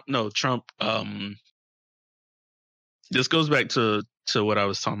yeah, Trump. This goes back to what I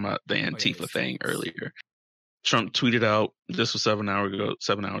was talking about, the Antifa thing earlier. Trump tweeted out, this was 7 hours ago,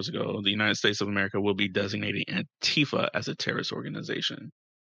 the United States of America will be designating Antifa as a terrorist organization.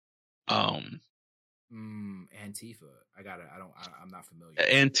 Antifa. I'm not familiar.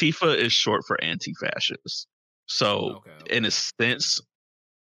 Antifa is short for anti-fascist. So okay. In a sense,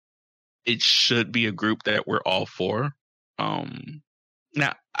 it should be a group that we're all for.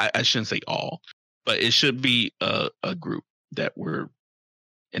 Now, I shouldn't say all, but it should be a group that we're,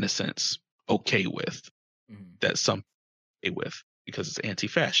 in a sense, okay with. That some okay with because it's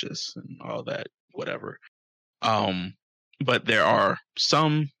anti-fascist and all that, whatever. But there are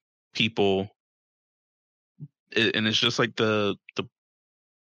some people, and it's just like the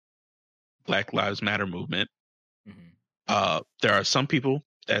Black Lives Matter movement. There are some people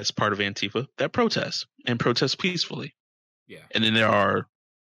that's part of Antifa that protest peacefully. Yeah. And then there are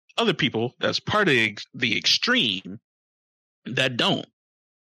other people that's part of the extreme that don't.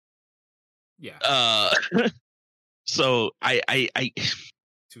 Yeah. So I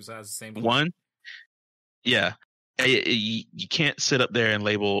two sides the same. One, yeah, you can't sit up there and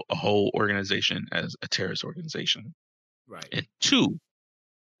label a whole organization as a terrorist organization. Right. And two,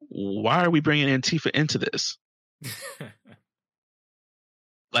 why are we bringing Antifa into this?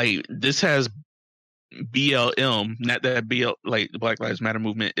 Like, this has BLM, not that like the Black Lives Matter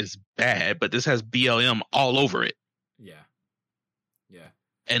movement is bad, but this has BLM all over it. Yeah.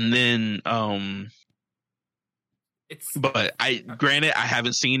 And then, but granted, I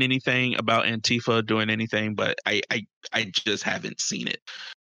haven't seen anything about Antifa doing anything, but I just haven't seen it.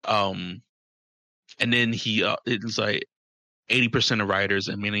 And then it was like 80% of rioters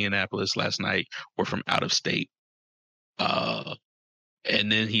in Minneapolis last night were from out of state. And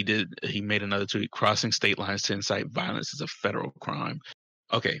then he made another tweet: crossing state lines to incite violence is a federal crime.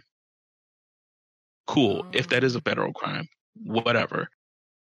 Okay. Cool. If that is a federal crime, whatever.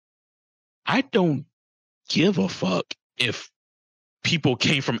 I don't give a fuck if people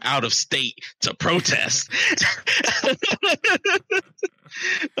came from out of state to protest.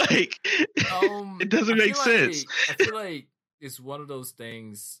 Like, it doesn't make sense. I feel like it's one of those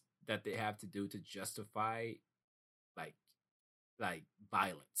things that they have to do to justify like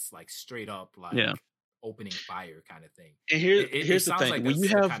violence, like straight up, like opening fire kind of thing. And here's the thing: like when you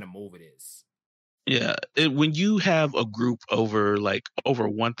have the kind of move it is. Yeah, when you have a group over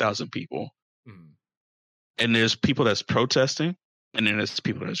 1,000 people, and there's people that's protesting, and then there's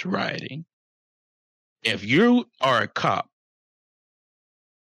people that's rioting. If you are a cop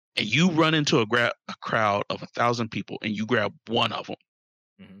and you run into a crowd of 1,000 people and you grab one of them,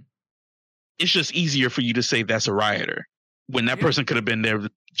 it's just easier for you to say that's a rioter when that person could have been there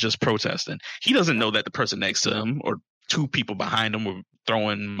just protesting. He doesn't know that the person next to him or two people behind him were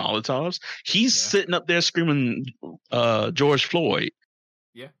throwing Molotovs. He's sitting up there screaming George Floyd.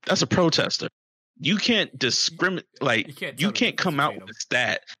 Yeah. That's a protester. You can't discriminate. Like, you can't come out with a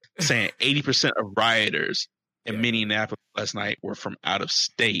stat saying 80% of rioters in Minneapolis last night were from out of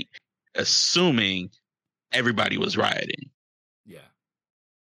state, assuming everybody was rioting. Yeah.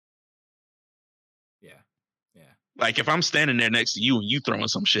 Yeah. Yeah. Like if I'm standing there next to you and you throwing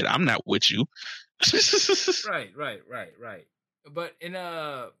some shit, I'm not with you. Right. But in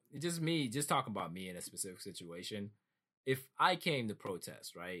just talking about me in a specific situation, if I came to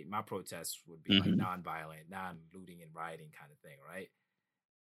protest, right, my protest would be like non-violent, non-looting and rioting kind of thing, right?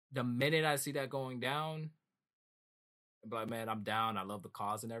 The minute I see that going down, I'm like, man, I'm down. I love the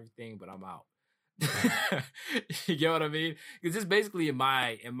cause and everything, but I'm out. You get what I mean? Because just basically in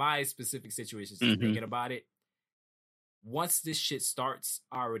my specific situations, just thinking about it, once this shit starts,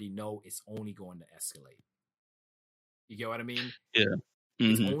 I already know it's only going to escalate. You get what I mean? Yeah.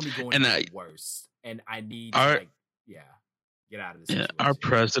 It's only going to get worse. And I need to get out of this situation. Our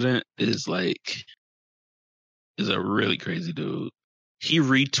president is a really crazy dude. He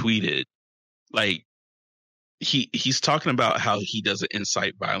retweeted, like, he's talking about how he doesn't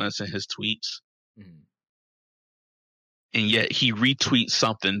incite violence in his tweets. And yet he retweets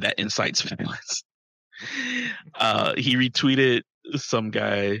something that incites violence. He retweeted some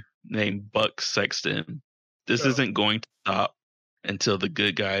guy named Buck Sexton. This isn't going to stop until the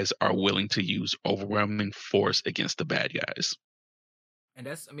good guys are willing to use overwhelming force against the bad guys. And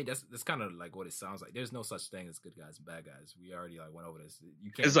that's kind of like what it sounds like. There's no such thing as good guys and bad guys. We already went over this.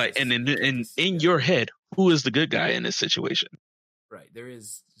 You can't. It's like, and in your head, who is the good guy in this situation? Right.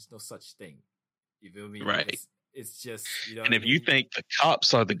 There's no such thing. You feel me? Right. It's just, and if you think the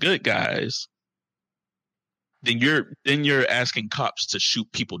cops are the good guys, then you're asking cops to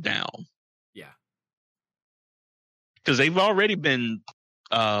shoot people down. Yeah. Because they've already been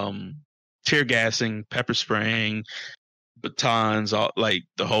tear gassing, pepper spraying, batons, all, like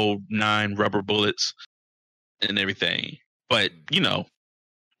the whole 9 rubber bullets and everything. But a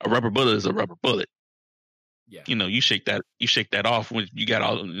rubber bullet is a rubber bullet. Yeah. You shake that off when you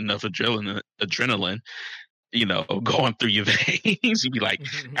got enough adrenaline, going through your veins. You'd be like,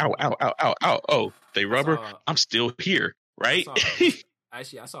 ow, ow, ow, ow, ow. Oh, they rubber. I'm still here, right? I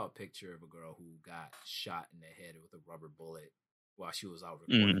saw a picture of a girl who got shot in the head with a rubber bullet while she was out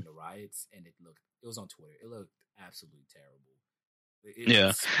recording the riots, and it was on Twitter. It looked absolutely terrible.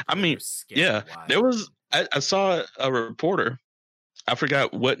 There was. I saw a reporter. I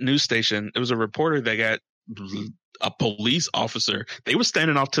forgot what news station. It was a reporter that got a police officer. They were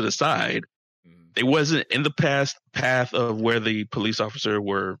standing off to the side. They wasn't in the path of where the police officer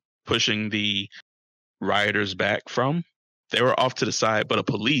were pushing the rioters back from. They were off to the side, but a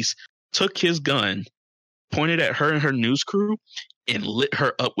police took his gun, pointed at her and her news crew, and lit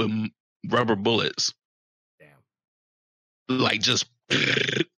her up with rubber bullets. Damn. Like just,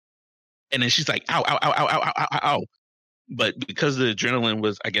 and then she's like, ow, ow, ow, ow, ow, ow, ow, ow. But because the adrenaline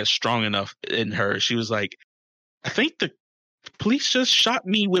was, I guess, strong enough in her, she was like, I think the police just shot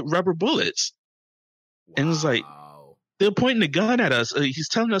me with rubber bullets. Wow. And it's like, they're pointing the gun at us. He's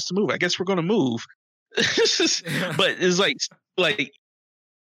telling us to move. I guess we're going to move. But it's like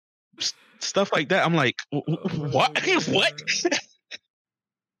stuff like that. I'm like, what? What?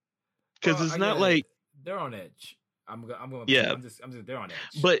 Because it's not like they're on edge. I'm going. Yeah. I'm just. They're on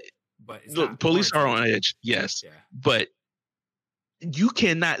edge. But it's the police are on edge. Yes. Yeah. But you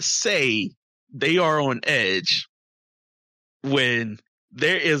cannot say they are on edge when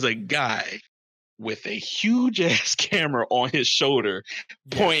there is a guy with a huge ass camera on his shoulder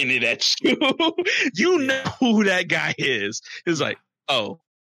pointing at you. You know who that guy is. It's like, oh,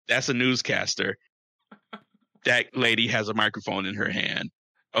 that's a newscaster. That lady has a microphone in her hand.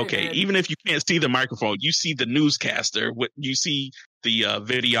 Okay, even if you can't see the microphone, you see the newscaster. You see the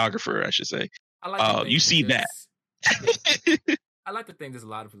videographer, I should say. You see that. I like to think there's a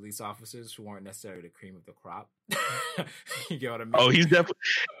lot of police officers who aren't necessarily the cream of the crop. You get what I mean? Oh, he's definitely.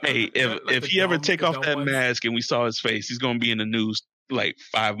 Hey, if he ever take off that mask and we saw his face, he's going to be in the news like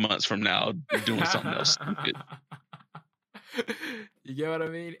 5 months from now doing something else stupid. You get what I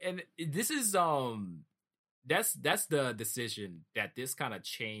mean? And this is that's the decision that this kind of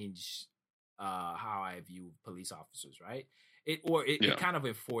changed how I view police officers, right? It kind of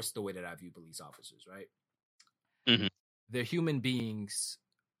enforced the way that I view police officers, right? Mm-hmm. They're human beings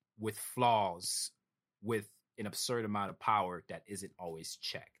with flaws, with an absurd amount of power that isn't always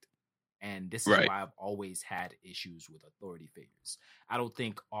checked. And this is why I've always had issues with authority figures. I don't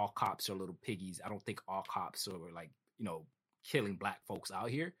think all cops are little piggies. I don't think all cops are killing black folks out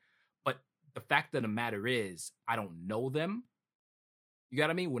here. But the fact of the matter is, I don't know them. You got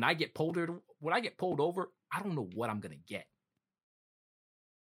what I mean? When I get pulled over, I don't know what I'm gonna get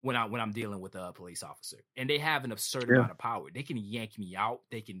when I'm dealing with a police officer. And they have an absurd amount of power. They can yank me out.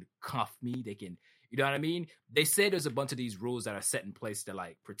 They can cuff me. They can, You know what I mean? They say there's a bunch of these rules that are set in place to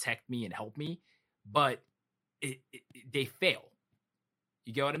like protect me and help me, but they fail.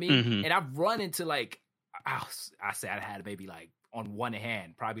 You get what I mean? Mhm. And I've run into like, I say I had maybe like on one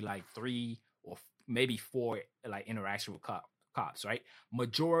hand, probably like 3 or maybe 4 like interaction with cops, right?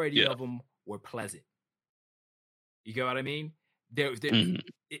 Majority of them were pleasant. You get what I mean?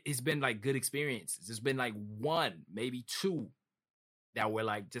 It's been like good experiences. There's been like 1, maybe 2 that were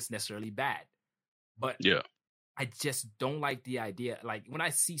like just necessarily bad. But I just don't like the idea. Like when I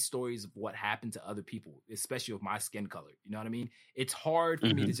see stories of what happened to other people, especially with my skin color, you know what I mean? It's hard for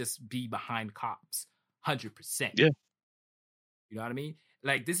me to just be behind cops 100%. Yeah. You know what I mean?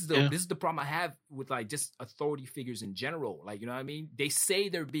 Like this is the problem I have with like just authority figures in general. Like, you know what I mean? They say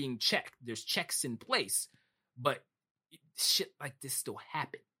they're being checked. There's checks in place, but shit like this still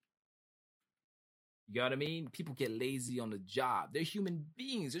happen. You know what I mean? People get lazy on the job. They're human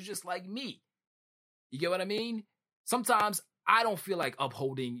beings. They're just like me. You get what I mean? Sometimes I don't feel like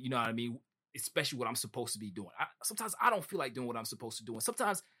upholding, you know what I mean? Especially what I'm supposed to be doing. Sometimes I don't feel like doing what I'm supposed to do. And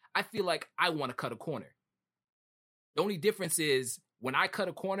sometimes I feel like I want to cut a corner. The only difference is when I cut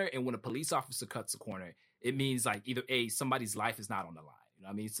a corner and when a police officer cuts a corner, it means like either somebody's life is not on the line. You know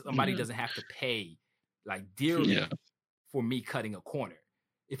what I mean? Somebody doesn't have to pay like dearly for me cutting a corner.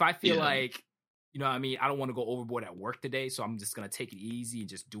 If I feel like, you know what I mean, I don't want to go overboard at work today, so I'm just going to take it easy and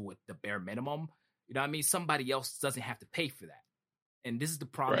just do it the bare minimum. You know what I mean? Somebody else doesn't have to pay for that. And this is the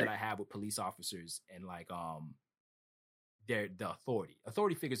problem that I have with police officers and like the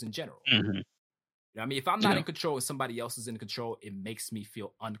authority figures in general. You know what I mean? If I'm not in control and somebody else is in control, it makes me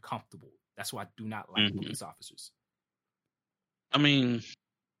feel uncomfortable. That's why I do not like police officers. I mean,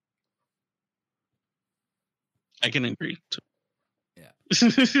 I can agree too. Yeah.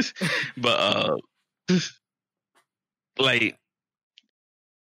 But like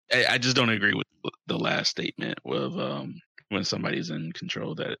I just don't agree with the last statement of when somebody's in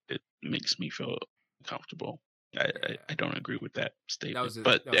control that it makes me feel comfortable. I don't agree with that statement.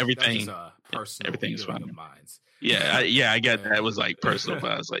 Everything's fine. I get that. It was like personal,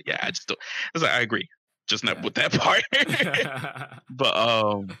 but I was like, I agree. Just not with that part.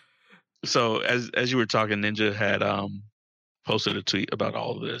 But so as you were talking, Ninja had posted a tweet about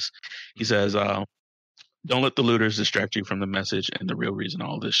all of this. He says, don't let the looters distract you from the message and the real reason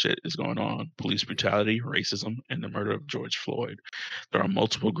all this shit is going on. Police brutality, racism, and the murder of George Floyd. There are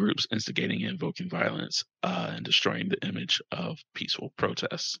multiple groups instigating and invoking violence and destroying the image of peaceful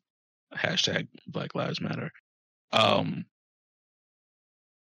protests. Hashtag Black Lives Matter.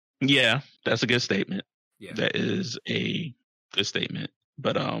 Yeah, that's a good statement. Yeah. That is a good statement.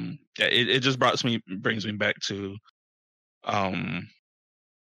 But it just brings me back to I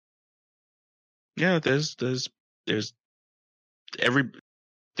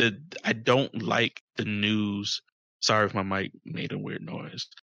don't like the news. Sorry if my mic made a weird noise.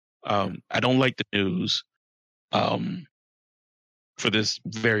 I don't like the news for this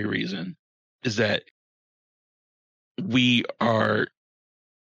very reason, is that we are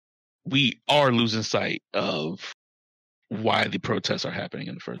losing sight of why the protests are happening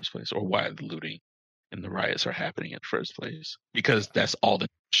in the first place, or why the looting and the riots are happening in the first place, because that's all the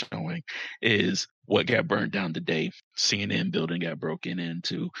showing is what got burned down today. CNN building got broken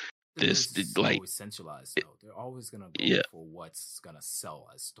into. This like always centralized though. They're always gonna go for what's gonna sell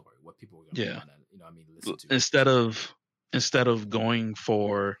as story, what people are gonna wanna, you know what I mean, listen to. Instead of going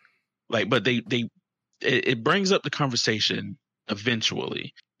for like, but it brings up the conversation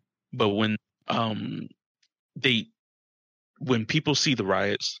eventually. But when people see the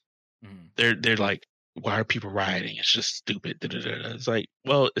riots, they're like, why are people rioting? It's just stupid. It's like,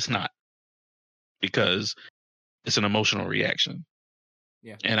 well, it's not, because it's an emotional reaction.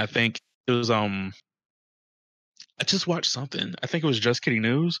 Yeah. And I think it was I just watched something. I think it was Just Kidding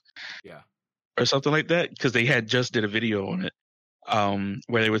News. Yeah. Or something like that, because they had just did a video on it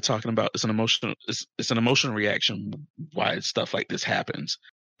where they were talking about it's an emotional reaction why stuff like this happens.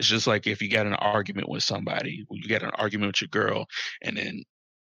 It's just like if you got an argument with somebody, you got an argument with your girl, and then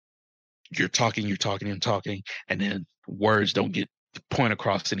you're talking, and then words don't get the point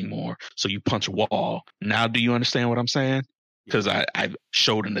across anymore, so you punch a wall. Now, do you understand what I'm saying? Because I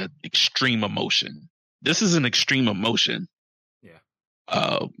showed an extreme emotion. This is an extreme emotion. Yeah.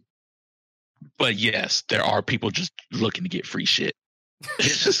 But yes, there are people just looking to get free shit.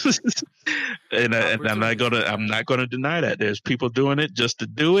 and I'm not gonna deny that. There's people doing it just to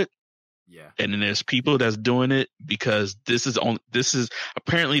do it. Yeah. And then there's people that's doing it because this is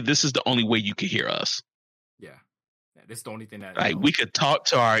apparently the only way you can hear us. Yeah. This is the only thing that we could talk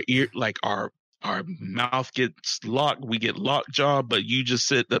to our ear, like our our mouth gets locked, we get lockjaw, but you just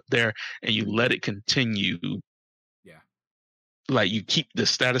sit up there and you let it continue. Yeah. Like you keep the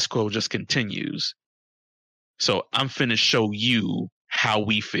status quo just continues. So I'm finna show you how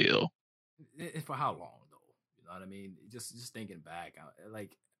we feel. And for how long though? You know what I mean? Just thinking back,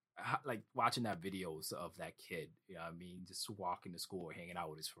 like watching that videos of that kid. You know what I mean? Just walking to school, or hanging out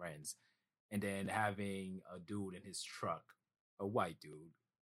with his friends, and then having a dude in his truck, a white dude,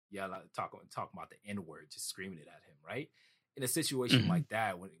 like, talking about the N-word, just screaming it at him, right? In a situation like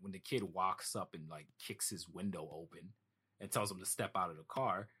that, when the kid walks up and like kicks his window open and tells him to step out of the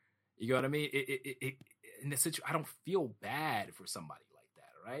car, you know what I mean? It in the situation, I don't feel bad for somebody like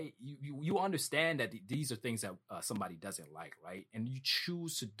that, right? You understand that these are things that somebody doesn't like, right? And you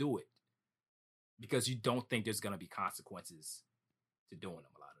choose to do it because you don't think there's gonna be consequences to doing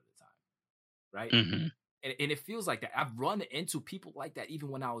them a lot of the time, right? Mm-hmm. And it feels like that. I've run into people like that even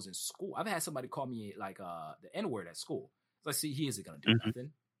when I was in school. I've had somebody call me like the N-word at school. It's like, see, he isn't gonna do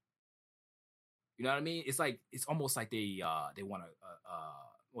nothing. You know what I mean? It's like it's almost like they want to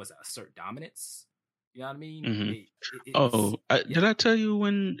assert dominance. You know what I mean? Did I tell you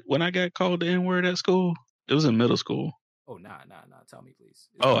when I got called the N-word at school? It was in middle school. Oh, nah. Tell me, please.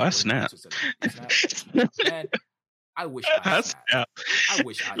 I snapped. Man, I wish I snapped. I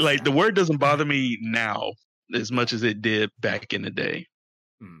wish I like snapped. The word doesn't bother me now as much as it did back in the day.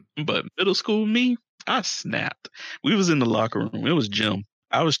 But middle school me, I snapped. We was in the locker room. It was gym.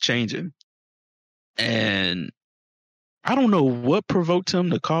 I was changing. And I don't know what provoked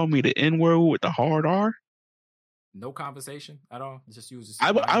him to call me the N-word with the hard R. No conversation at all. It's just you.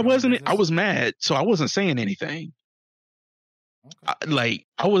 I was mad, so I wasn't saying anything. Okay.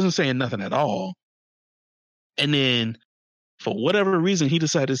 I wasn't saying nothing at all. And then, for whatever reason, he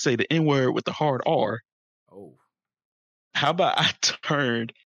decided to say the N-word with the hard R. Oh. How about I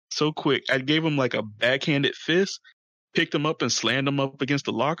turned so quick? I gave him like a backhanded fist, picked him up and slammed him up against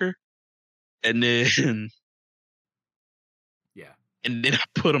the locker. And then... Yeah. And then I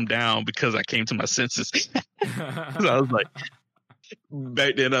put him down because I came to my senses. I was like,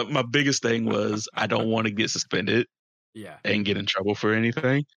 back then, my biggest thing was I don't want to get suspended. Yeah. And get in trouble for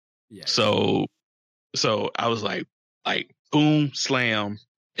anything. Yeah. So I was like boom, slam,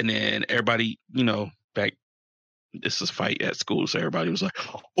 and then everybody, this is fight at school, so everybody was like,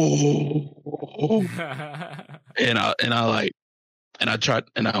 oh, and I tried,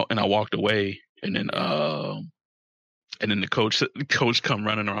 and I walked away, and then the coach come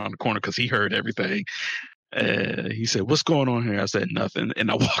running around the corner because he heard everything. He said, "What's going on here?" I said, "Nothing," and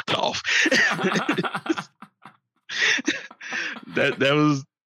I walked off. That was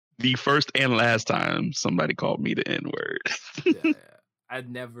the first and last time somebody called me the N-word. Yeah. I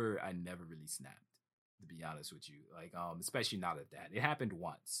never really snapped, to be honest with you. Like, especially not at that. It happened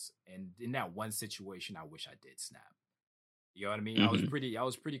once, and in that one situation, I wish I did snap. You know what I mean? Mm-hmm. I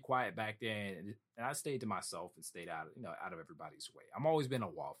was pretty quiet back then, and I stayed to myself and stayed out of everybody's way. I've always been a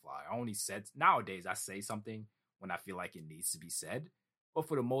wallflower. Nowadays I say something when I feel like it needs to be said, but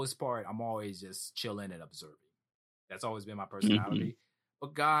for the most part, I'm always just chilling and observing. That's always been my personality. Mm-hmm.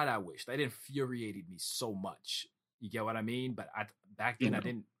 But God, I wish that infuriated me so much. You get what I mean? But back then, I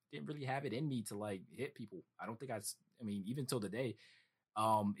didn't really have it in me to like hit people. I don't think I mean, even till today,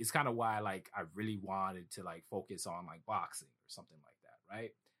 it's kind of why like I really wanted to like focus on like boxing or something like that,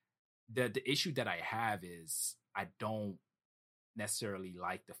 right? The issue that I have is I don't necessarily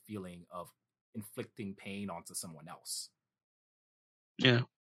like the feeling of inflicting pain onto someone else. Yeah.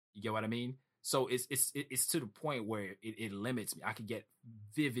 You get what I mean? So it's to the point where it limits me. I could get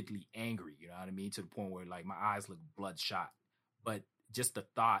vividly angry, you know what I mean? To the point where like my eyes look bloodshot. But just the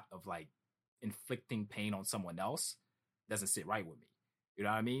thought of like inflicting pain on someone else doesn't sit right with me. You know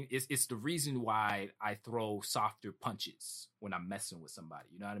what I mean? It's the reason why I throw softer punches when I'm messing with somebody.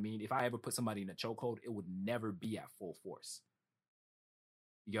 You know what I mean? If I ever put somebody in a chokehold, it would never be at full force.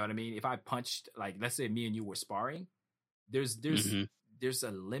 You know what I mean? If I punched, like, let's say me and you were sparring, there's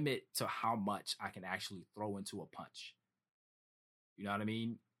a limit to how much I can actually throw into a punch. You know what I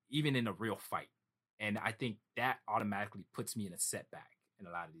mean? Even in a real fight. And I think that automatically puts me in a setback in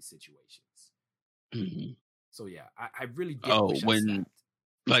a lot of these situations. Mm-hmm. So yeah, I really did wish I snapped.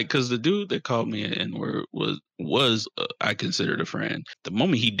 Like, because the dude that called me an N-word was I considered a friend. The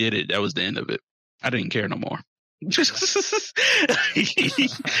moment he did it, that was the end of it. I didn't care no more.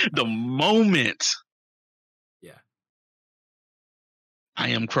 The moment, yeah, I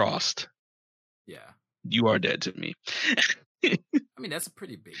am crossed. Yeah, you are dead to me. I mean, that's a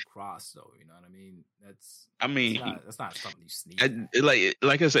pretty big cross, though. You know what I mean? That's not something you sneak.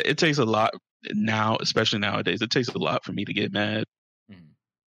 Like I said, it takes a lot now, especially nowadays. It takes a lot for me to get mad.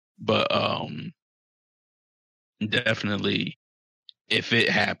 But definitely, if it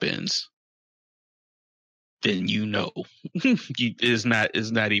happens, then it's not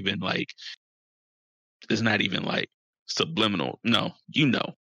even like subliminal. No,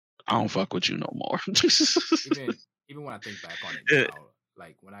 I don't fuck with you no more. even when I think back on it now,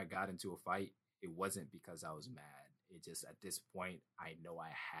 like when I got into a fight, it wasn't because I was mad. It just at this point I know I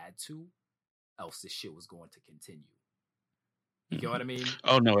had to, else this shit was going to continue. You get what I mean?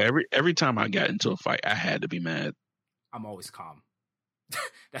 Oh no! Every time I got into a fight, I had to be mad. I'm always calm.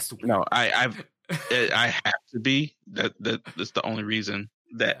 That's the no. I have to be. That's the only reason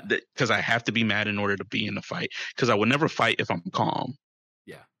that because I have to be mad in order to be in the fight. Because I would never fight if I'm calm.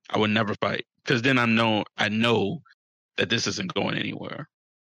 Yeah, I would never fight because then I know that this isn't going anywhere.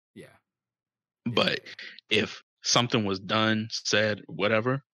 Yeah. But if something was done, said,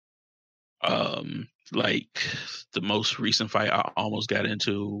 whatever, like the most recent fight I almost got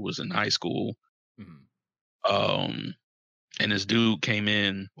into was in high school. And this dude came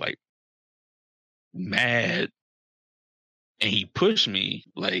in like mad and he pushed me.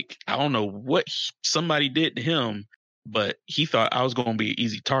 Like, I don't know what somebody did to him, but he thought I was going to be an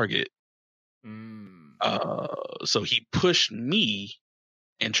easy target. So he pushed me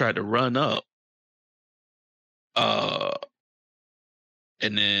and tried to run up.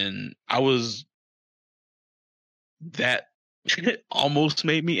 And then that almost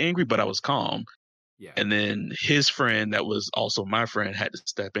made me angry, but I was calm. Yeah. And then his friend that was also my friend had to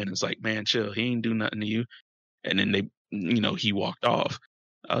step in and it's like, man, chill. He ain't do nothing to you. And then he walked off.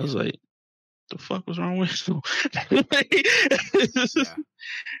 I was like, the fuck was wrong with you?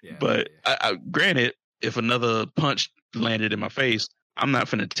 But I granted, if another punch landed in my face, I'm not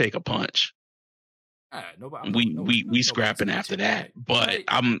finna take a punch. We scrapping after that, but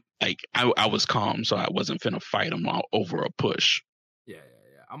I'm like I was calm, so I wasn't finna fight him over a push. Yeah.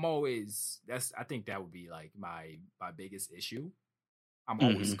 I'm always I think that would be like my biggest issue. I'm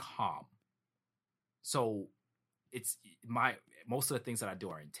always calm, so it's most of the things that I do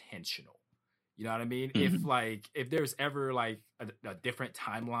are intentional. You know what I mean? If there's ever like a different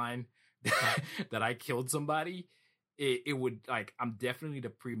timeline that I killed somebody, it would like I'm definitely the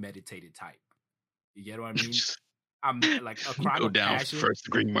premeditated type. You get what I mean? I'm like a crime of passion. First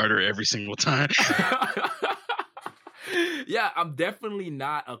degree murder every single time. Yeah, I'm definitely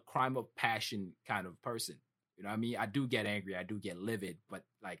not a crime of passion kind of person. You know what I mean? I do get angry, I do get livid, but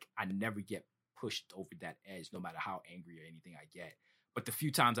like I never get pushed over that edge, no matter how angry or anything I get. But the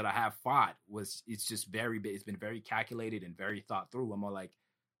few times that I have fought it's been very calculated and very thought through. I'm all like,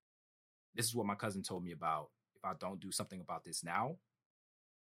 this is what my cousin told me about. If I don't do something about this now,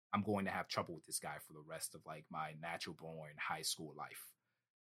 I'm going to have trouble with this guy for the rest of like my natural born high school life.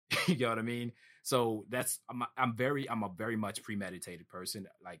 You know what I mean? So I'm a very much premeditated person.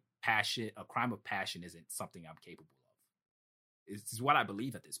 Like a crime of passion isn't something I'm capable of. It's what I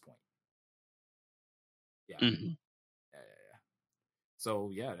believe at this point. Yeah. Mm-hmm. Yeah. So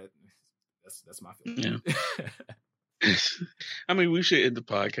yeah, that's my feeling. Yeah. I mean, we should end the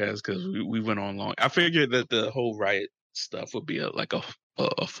podcast because we went on long. I figured that the whole riot stuff would be a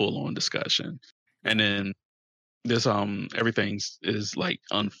full on discussion, and then this everything is like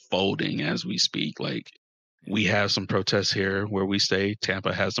unfolding as we speak. Like we have some protests here where we stay.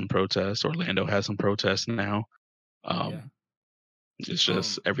 Tampa has some protests. Orlando has some protests now. It's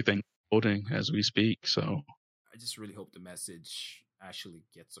just everything unfolding as we speak. So I just really hope the message actually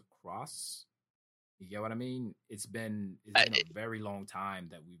gets across. You get what I mean? It's been a very long time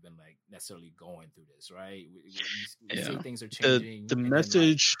that we've been like necessarily going through this, right? We see things are changing. The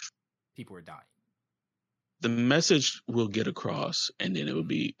message, people are dying. The message will get across, and then it will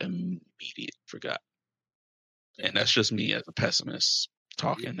be immediate forgot. And that's just me as a pessimist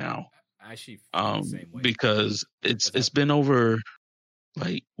talking now. I actually feel the same way. Because it's been over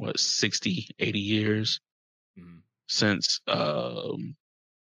like 60, 80 years since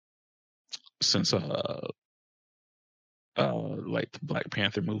like the Black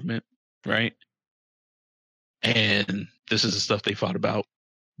Panther movement, right? And this is the stuff they fought about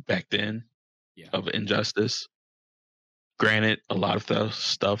back then of injustice. Granted, a lot of the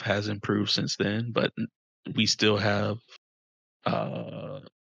stuff has improved since then, but we still have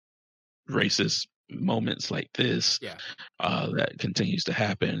racist moments like this that continues to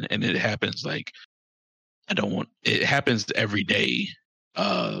happen, and it happens like it happens every day.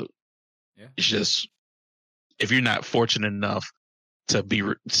 It's just if you're not fortunate enough to be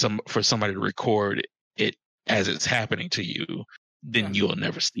for somebody to record it as it's happening to you, then you'll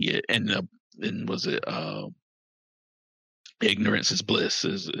never see it. And then was it ignorance is bliss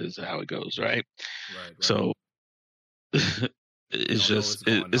is how it goes, right? Right. So It's just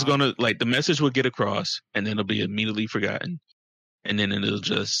it's gonna, like, the message will get across, and then it'll be immediately forgotten, and then it'll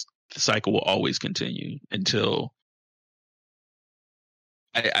just, the cycle will always continue until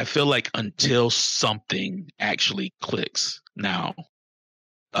I feel like until something actually clicks. Now,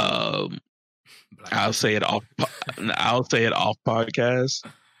 I'll say it off podcast,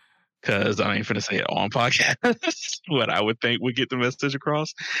 because I ain't finna say it on podcast. What I would think would get the message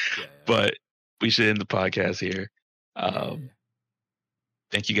across, but we should end the podcast here.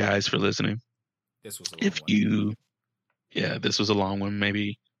 Thank you guys for listening. This was a long one. This was a long one.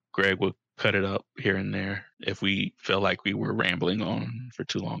 Maybe Greg will cut it up here and there if we feel like we were rambling on for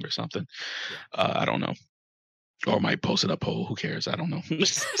too long or something. I don't know. Or might post it up whole. Who cares? I don't know.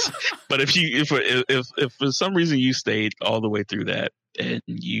 But if for some reason you stayed all the way through that and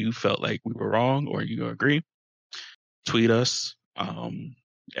you felt like we were wrong or you agree, tweet us.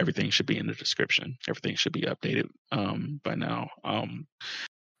 Everything should be in the description. Everything should be updated by now.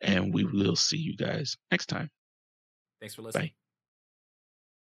 And we will see you guys next time. Thanks for listening. Bye.